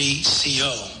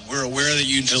P3CO. We're aware that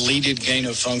you deleted gain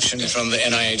of function from the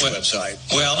NIH website.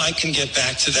 Well, I can get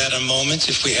back to that in a moment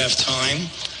if we have time.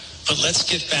 But let's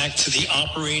get back to the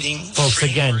operating Folks,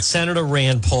 framework. again, Senator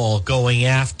Rand Paul going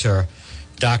after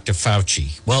Dr.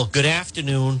 Fauci. Well, good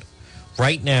afternoon.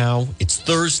 Right now, it's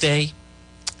Thursday.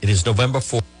 It is November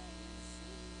 4th.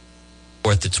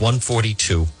 It's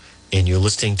 1:42, and you're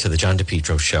listening to the John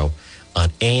DePietro Show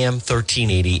on AM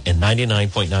 1380 and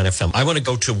 99.9 FM. I want to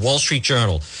go to Wall Street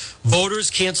Journal. Voters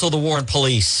cancel the war on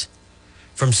police.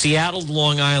 From Seattle to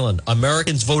Long Island,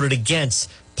 Americans voted against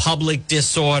public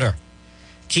disorder.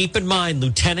 Keep in mind,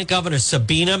 Lieutenant Governor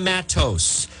Sabina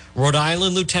Matos, Rhode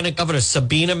Island Lieutenant Governor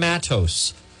Sabina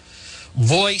Matos,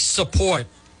 voiced support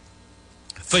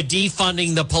for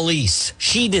defunding the police.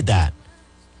 She did that.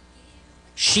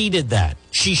 She did that.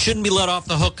 She shouldn't be let off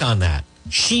the hook on that.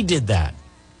 She did that.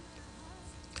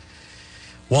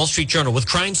 Wall Street Journal, with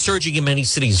crime surging in many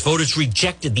cities, voters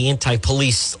rejected the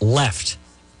anti-police left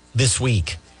this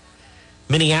week.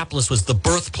 Minneapolis was the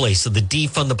birthplace of the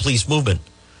defund the police movement.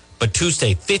 But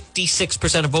Tuesday,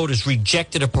 56% of voters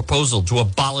rejected a proposal to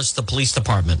abolish the police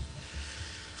department.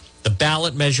 The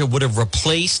ballot measure would have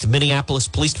replaced Minneapolis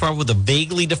Police Department with a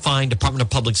vaguely defined Department of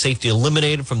Public Safety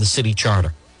eliminated from the city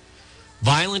charter.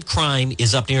 Violent crime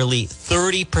is up nearly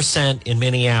 30% in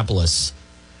Minneapolis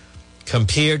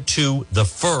compared to the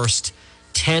first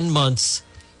 10 months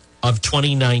of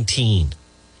 2019.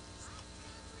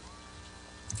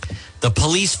 The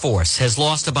police force has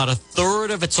lost about a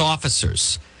third of its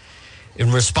officers.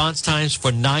 In response times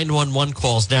for 911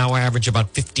 calls now average about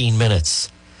 15 minutes.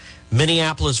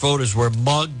 Minneapolis voters were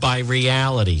mugged by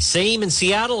reality. Same in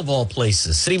Seattle, of all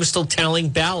places. City was still tallying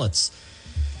ballots.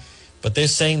 But they're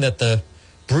saying that the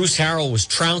Bruce Harrell was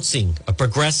trouncing a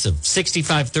progressive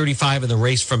 65-35 in the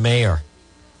race for mayor.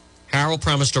 Harrell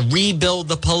promised to rebuild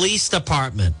the police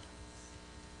department.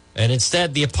 And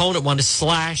instead, the opponent wanted to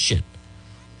slash it.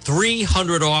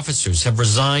 300 officers have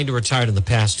resigned or retired in the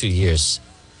past 2 years.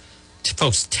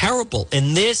 Folks, terrible.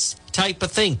 And this type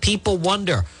of thing, people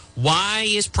wonder, why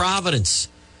is Providence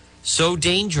so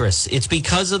dangerous? It's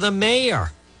because of the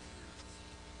mayor.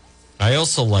 I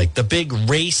also like the big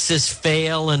racist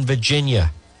fail in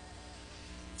Virginia.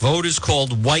 Voters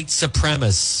called white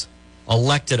supremacists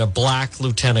elected a black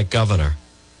lieutenant governor.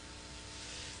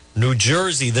 New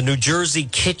Jersey, the New Jersey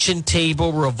kitchen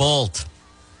table revolt.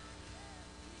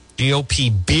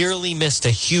 GOP barely missed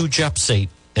a huge upset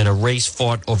in a race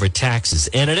fought over taxes.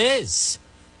 And it is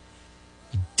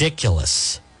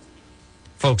ridiculous.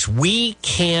 Folks, we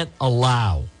can't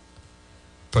allow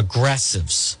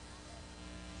progressives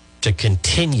to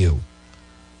continue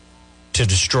to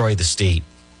destroy the state,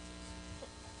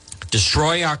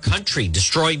 destroy our country,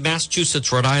 destroy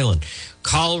Massachusetts, Rhode Island.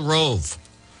 Karl Rove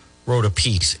wrote a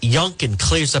piece. Youngkin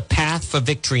clears a path for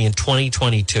victory in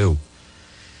 2022.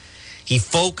 He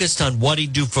focused on what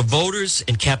he'd do for voters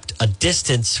and kept a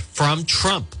distance from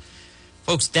Trump.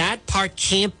 Folks, that part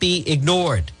can't be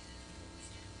ignored.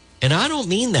 And I don't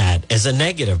mean that as a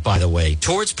negative, by the way,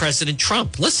 towards President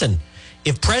Trump. Listen,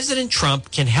 if President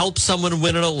Trump can help someone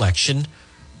win an election,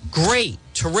 great,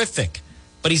 terrific.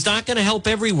 But he's not going to help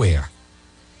everywhere.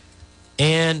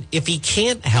 And if he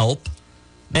can't help,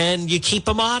 and you keep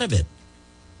them out of it.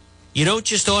 You don't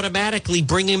just automatically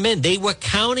bring them in. They were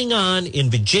counting on, in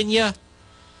Virginia,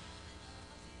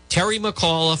 Terry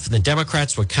McAuliffe and the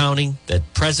Democrats were counting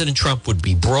that President Trump would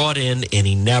be brought in, and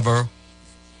he never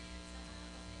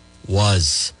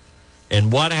was.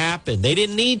 And what happened? They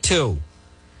didn't need to.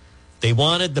 They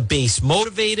wanted the base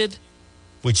motivated,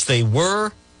 which they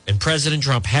were, and President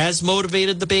Trump has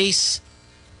motivated the base.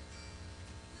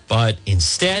 But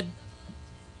instead,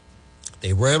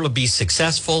 they were able to be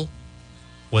successful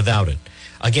without it.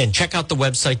 Again, check out the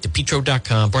website,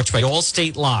 DePetro.com, brought to you by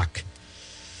Allstate Lock.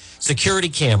 Security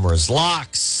cameras,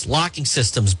 locks, locking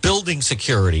systems, building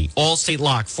security. Allstate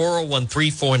Lock,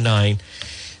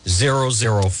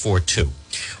 401-349-0042.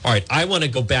 All right, I want to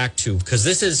go back to, because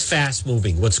this is fast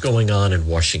moving, what's going on in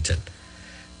Washington.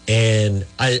 And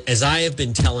as I have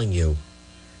been telling you,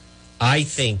 I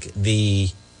think the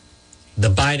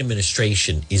Biden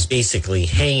administration is basically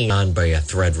hanging on by a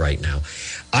thread right now.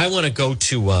 I want to go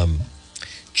to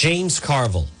James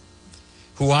Carville,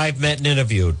 who I've met and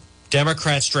interviewed,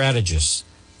 Democrat strategist.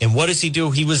 And what does he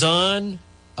do? He was on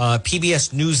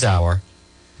PBS NewsHour,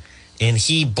 and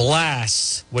he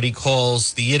blasts what he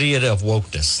calls the idiot of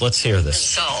wokeness. Let's hear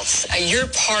this. Results. Your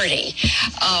party,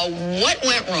 what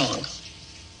went wrong?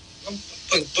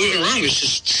 What went wrong is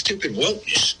just stupid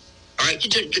wokeness. All right,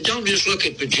 don't just look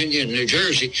at Virginia and New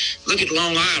Jersey. Look at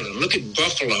Long Island. Look at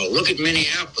Buffalo. Look at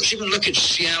Minneapolis. Even look at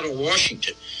Seattle,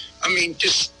 Washington. I mean,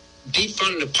 just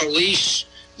defund the police,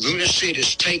 lunacy to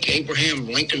take Abraham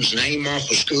Lincoln's name off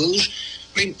of schools.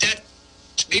 I mean, that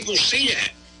people see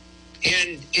that,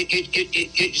 and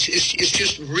it's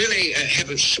just really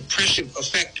have a suppressive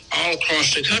effect all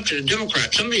across the country. The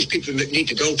Democrats, some of these people need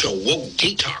to go to a woke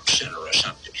detox center or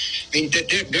something. I mean,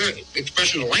 they're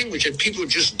expressing a language that people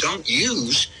just don't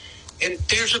use. And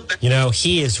there's a... You know,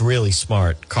 he is really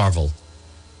smart, Carville.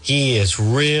 He is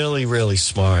really, really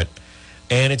smart.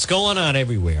 And it's going on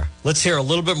everywhere. Let's hear a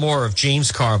little bit more of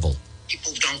James Carville.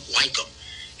 People don't like them.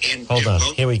 And hold on,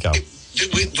 here we go.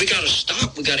 We got to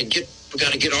stop. We got to get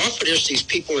off of this. These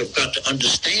people have got to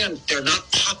understand they're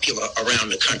not popular around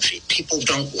the country. People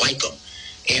don't like them.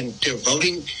 And they're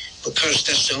voting because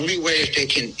that's the only way that they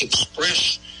can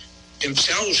express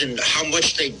themselves and how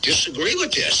much they disagree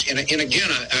with this. And again, I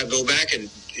go back,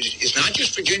 and it's not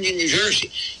just Virginia and New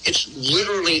Jersey. It's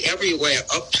literally everywhere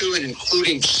up to and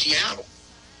including Seattle.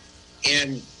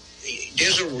 And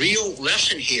there's a real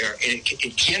lesson here, and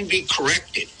it can be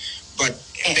corrected. But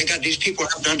they got these people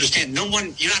have to understand.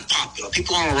 You're not popular.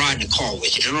 People aren't riding a car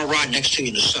with you. They don't ride next to you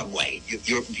in the subway.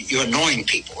 You're annoying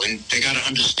people, and they got to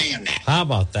understand that. How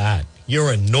about that?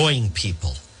 You're annoying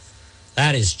people.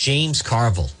 That is James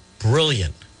Carville.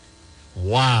 Brilliant.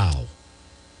 Wow.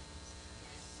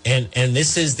 And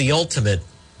this is the ultimate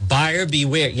buyer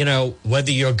beware. You know,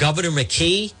 whether you're Governor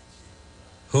McKee,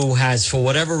 who has, for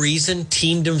whatever reason,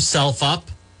 teamed himself up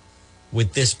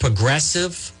with this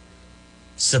progressive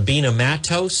Sabina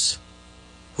Matos,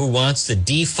 who wants to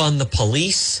defund the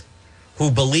police, who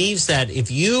believes that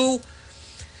the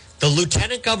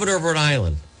Lieutenant Governor of Rhode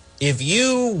Island, if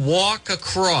you walk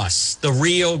across the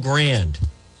Rio Grande,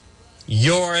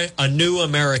 you're a new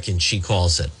American, she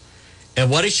calls it. And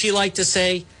what does she like to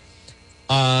say?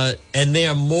 And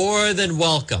they're more than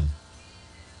welcome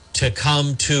to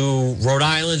come to Rhode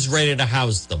Island's ready to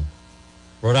house them.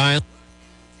 Rhode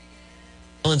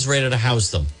Island's ready to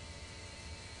house them.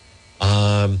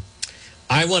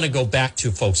 I want to go back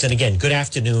to, folks, and again, good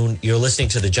afternoon. You're listening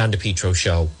to the John DePetro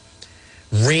Show.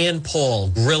 Rand Paul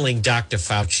grilling Dr.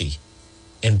 Fauci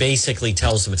and basically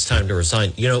tells him it's time to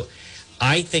resign. You know,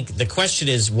 I think the question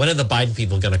is, when are the Biden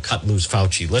people going to cut loose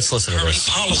Fauci? Let's listen to this.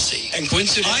 Policy. And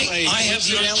coincidentally, I have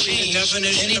not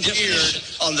changed any definition.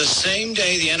 On the same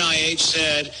day the NIH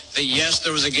said that, yes,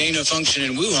 there was a gain of function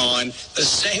in Wuhan, the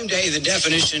same day the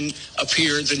definition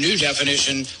appeared, the new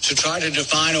definition, to try to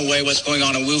define away what's going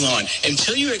on in Wuhan.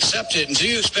 Until you accept it, until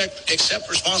you accept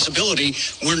responsibility,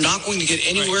 we're not going to get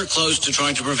anywhere close to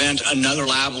trying to prevent another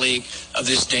lab leak of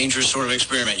this dangerous sort of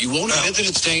experiment. You won't admit that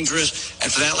it's dangerous,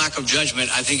 and for that lack of judgment,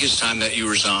 I think it's time that you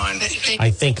resign.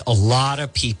 I think a lot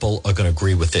of people are going to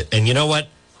agree with it. And you know what?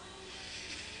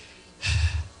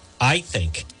 I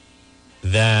think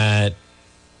that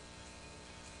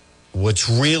what's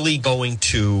really going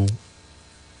to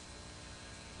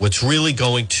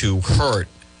hurt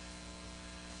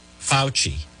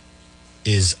Fauci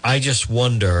is, I just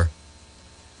wonder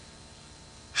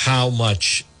how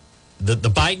much the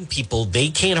Biden people, they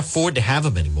can't afford to have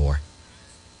him anymore.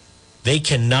 They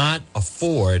cannot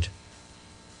afford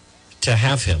to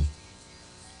have him.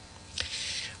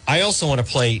 I also want to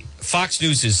play, Fox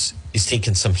News is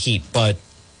taking some heat, but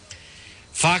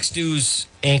Fox News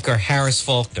anchor Harris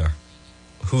Faulkner,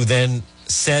 who then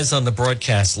says on the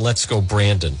broadcast, "Let's go,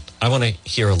 Brandon." I want to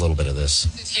hear a little bit of this.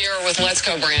 Here with "Let's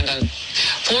go, Brandon."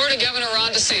 Florida Governor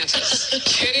Ron DeSantis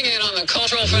getting in on the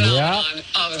cultural phenomenon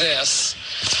of this.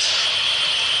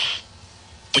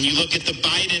 When you look at the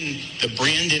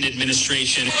Brandon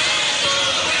administration.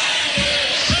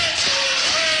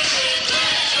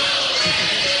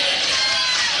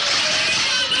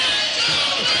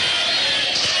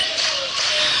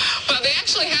 Well, they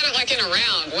actually had it like in a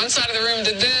round. One side of the room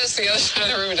did this, the other side of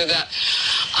the room did that.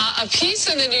 A piece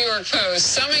in the New York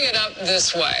Post summing it up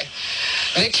this way.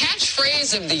 The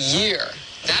catchphrase of the year.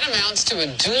 That amounts to a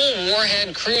dual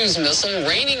warhead cruise missile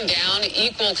raining down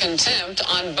equal contempt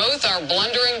on both our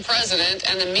blundering president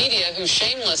and the media who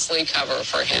shamelessly cover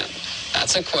for him.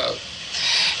 That's a quote.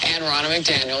 And Ronna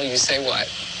McDaniel, you say what?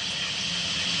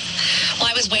 Well,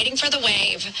 I was waiting for the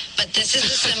wave, but this is a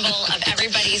symbol of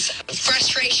everybody's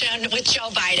frustration with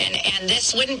Joe Biden. And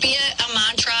this wouldn't be a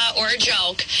mantra or a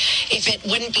joke if it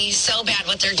wouldn't be so bad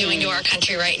what they're doing to our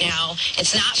country right now.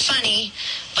 It's not funny,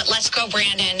 but "Let's go,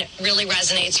 Brandon" really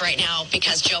resonates right now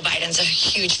because Joe Biden's a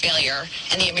huge failure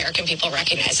and the American people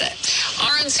recognize it.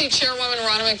 RNC Chairwoman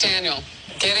Ronna McDaniel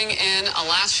getting in a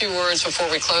last few words before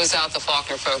we close out the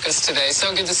Faulkner Focus today.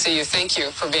 So good to see you. Thank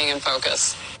you for being in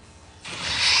focus.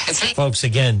 Folks,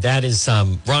 again, that is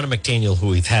Ronna McDaniel, who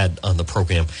we've had on the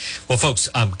program. Well, folks,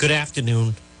 good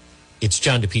afternoon. It's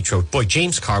John DePietro. Boy,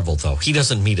 James Carville, though, he just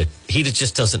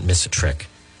doesn't miss a trick.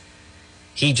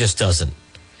 He just doesn't.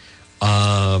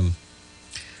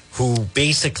 Who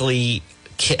basically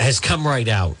has come right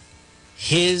out.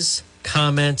 His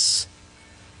comments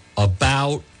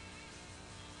about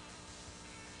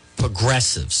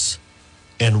progressives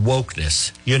and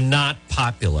wokeness. You're not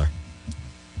popular.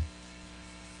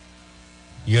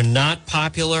 You're not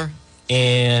popular,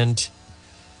 and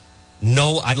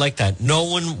no, I like that. No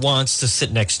one wants to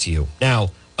sit next to you. Now,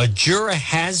 a juror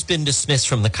has been dismissed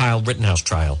from the Kyle Rittenhouse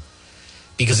trial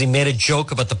because he made a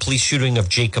joke about the police shooting of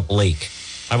Jacob Blake.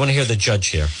 I want to hear the judge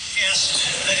here. Yes,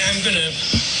 I'm going to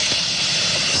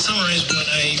summarize what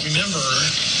I remember,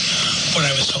 what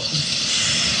I was told.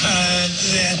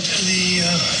 That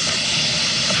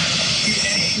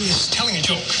he was telling a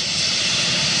joke.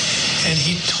 And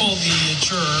he told the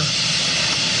juror,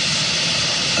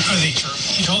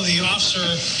 he told the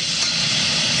officer,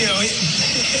 he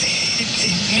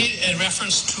made a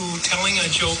reference to telling a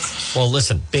joke. Well,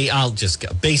 listen,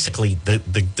 basically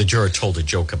the juror told a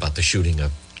joke about the shooting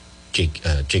of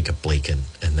Jacob Blake, and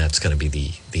that's going to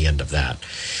be the end of that.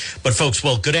 But folks,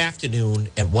 well, good afternoon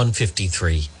at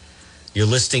 1:53. You're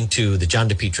listening to the John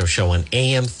DePietro Show on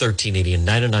AM 1380 and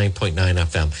 99.9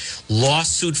 FM.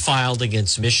 Lawsuit filed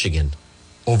against Michigan.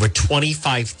 Over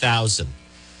 25,000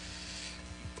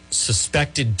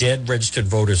 suspected dead registered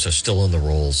voters are still on the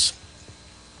rolls.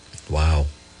 Wow.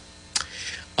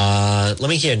 Let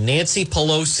me hear. Nancy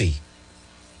Pelosi.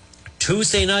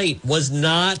 Tuesday night was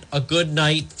not a good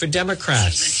night for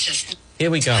Democrats. Here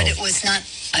we go. But it was not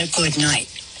a good night.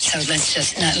 So let's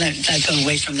just not let that go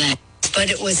away from that. But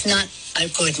it was not a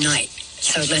good night.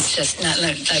 So let's just not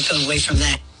let that go away from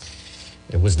that.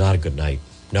 It was not a good night.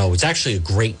 No, it was actually a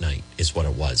great night is what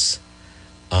it was.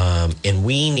 And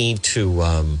we need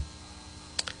to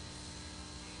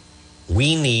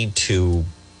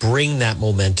bring that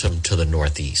momentum to the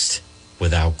Northeast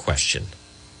without question.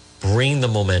 Bring the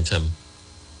momentum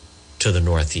to the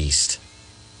Northeast.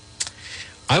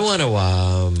 I want to,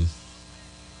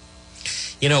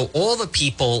 all the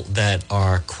people that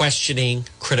are questioning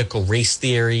critical race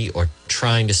theory or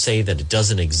trying to say that it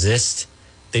doesn't exist,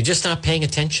 they're just not paying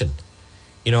attention.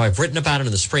 I've written about it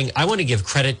in the spring. I want to give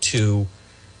credit to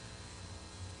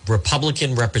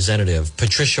Republican Representative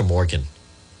Patricia Morgan,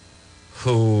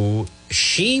 who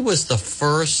she was the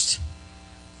first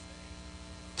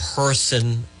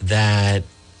person that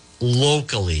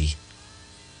locally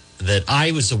that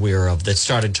I was aware of that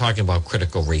started talking about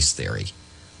critical race theory.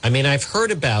 I mean, I've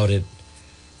heard about it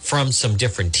from some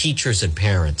different teachers and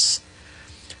parents,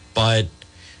 but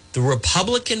the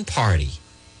Republican Party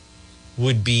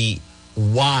would be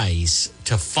wise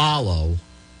to follow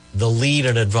the lead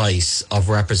and advice of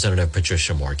Representative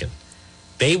Patricia Morgan.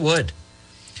 They would.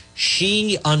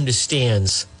 She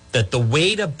understands that the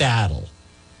way to battle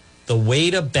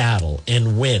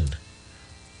and win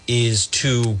is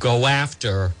to go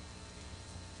after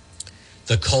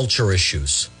the culture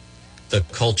issues.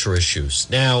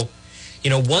 Now,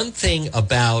 one thing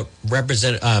about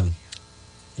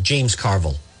James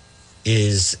Carville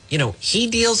is, he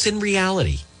deals in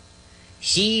reality.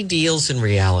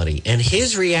 And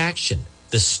his reaction,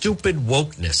 the stupid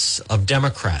wokeness of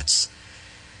Democrats,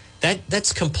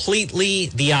 That's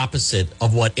completely the opposite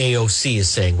of what AOC is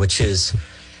saying, which is,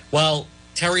 well,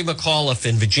 Terry McAuliffe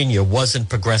in Virginia wasn't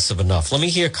progressive enough. Let me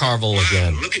hear Carville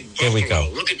again. Look at Buffalo. Here we go.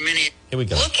 Look at Minneapolis. Here we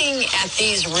go. Looking at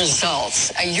these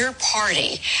results, your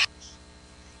party,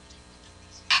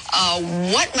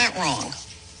 what went wrong?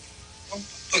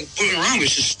 What went wrong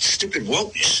is just stupid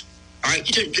wokeness. All right,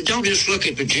 don't just look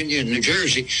at Virginia and New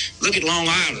Jersey. Look at Long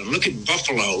Island. Look at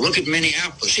Buffalo. Look at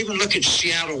Minneapolis. Even look at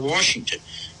Seattle, Washington.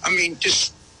 I mean,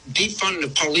 just defund the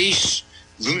police,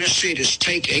 lunacy to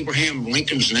take Abraham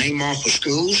Lincoln's name off of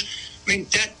schools. I mean,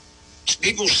 that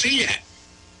people see that,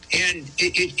 and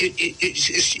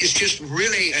it's just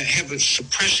really have a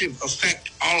suppressive effect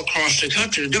all across the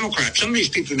country. The Democrats, some of these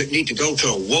people that need to go to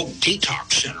a woke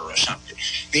detox center or something.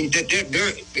 I mean,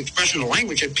 they're expressing the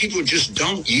language that people just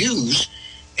don't use,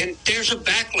 and there's a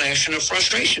backlash and a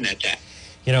frustration at that.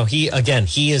 You know, he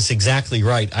is exactly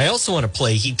right. I also want to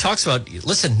play. He talks about,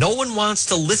 listen, no one wants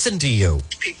to listen to you.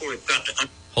 People have got to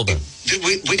hold on.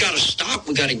 We got to stop.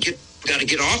 We got to get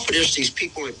off of this. These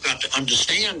people have got to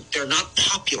understand they're not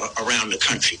popular around the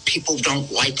country. People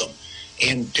don't like them,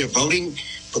 and they're voting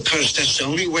because that's the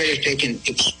only way that they can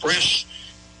express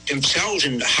themselves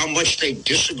and how much they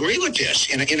disagree with this.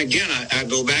 And again, I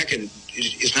go back, and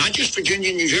it's not just Virginia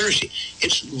and New Jersey.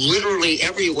 It's literally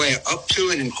everywhere up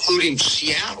to and including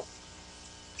Seattle.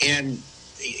 And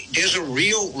there's a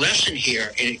real lesson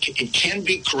here, and it can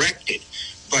be corrected.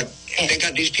 But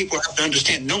these people have to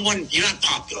understand, you're not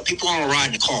popular. People don't ride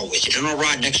in the car with you. They don't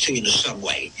ride next to you in the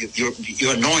subway.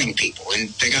 You're annoying people, and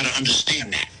they got to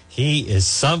understand that. He is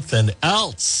something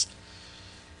else.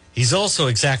 He's also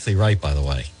exactly right, by the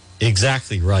way.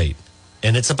 Exactly right.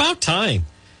 And it's about time.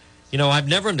 You know, I've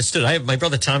never understood. My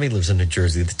brother Tommy lives in New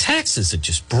Jersey. The taxes are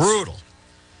just brutal.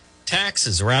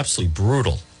 Taxes are absolutely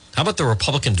brutal. How about the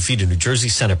Republican defeated New Jersey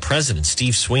Senate President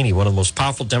Steve Sweeney, one of the most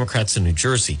powerful Democrats in New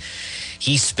Jersey?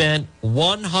 He spent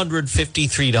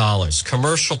 $153,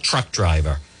 commercial truck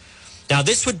driver. Now,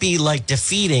 this would be like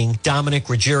defeating Dominic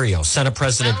Ruggiero, Senate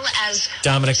President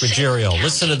Dominic Ruggiero.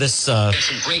 Listen to this. Some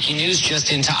breaking news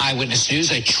just into Eyewitness News.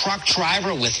 A truck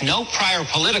driver with no prior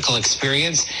political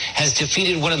experience has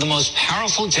defeated one of the most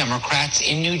powerful Democrats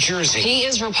in New Jersey. He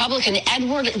is Republican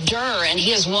Edward Durr, and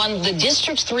he has won the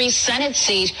District 3 Senate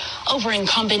seat over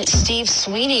incumbent Steve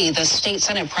Sweeney, the state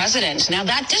Senate president. Now,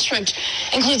 that district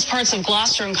includes parts of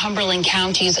Gloucester and Cumberland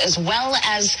counties, as well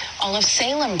as all of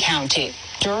Salem County.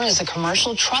 Durr is a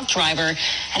commercial truck driver,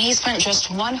 and he spent just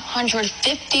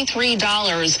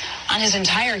 $153 on his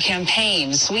entire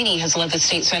campaign. Sweeney has led the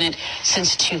state Senate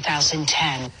since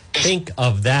 2010. Think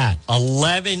of that.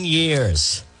 11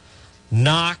 years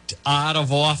knocked out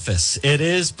of office. It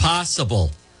is possible.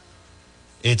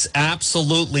 It's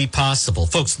absolutely possible.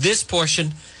 Folks, this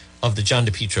portion of the John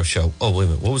DePietro show. Oh, wait a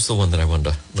minute. What was the one that I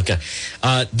wanted to look at?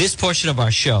 This portion of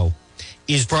our show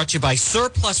is brought to you by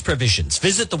Surplus Provisions.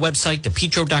 Visit the website,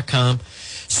 DePietro.com.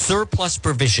 Surplus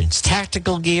Provisions,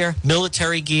 tactical gear,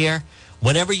 military gear.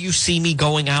 Whenever you see me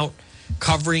going out,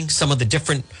 covering some of the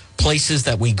different places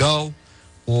that we go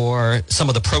or some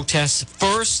of the protests,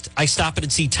 first I stop in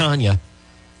and see Tanya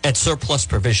at Surplus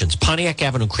Provisions, Pontiac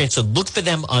Avenue, Cranston. Look for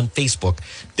them on Facebook.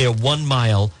 They're 1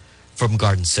 mile from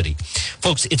Garden City.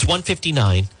 Folks, it's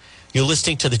 1:59. You're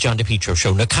listening to the John DePietro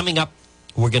show. Now, coming up,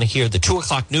 we're going to hear the 2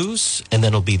 o'clock news, and then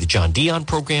it'll be the John Dion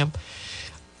program.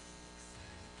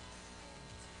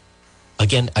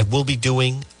 Again, I will be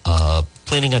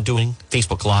planning on doing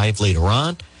Facebook Live later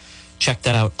on. Check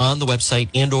that out on the website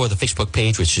and or the Facebook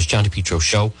page, which is John DePietro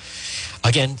Show.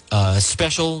 Again,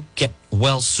 special Get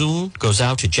Well Soon goes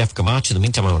out to Jeff Gamache. In the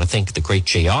meantime, I want to thank the great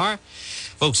JR.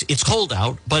 Folks, it's cold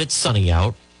out, but it's sunny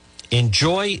out.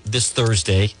 Enjoy this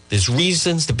Thursday. There's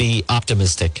reasons to be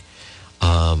optimistic.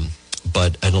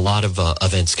 And a lot of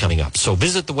events coming up. So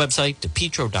visit the website,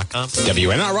 DePietro.com.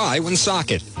 WNRI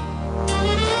Woonsocket.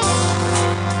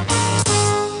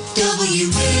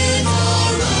 WNRI.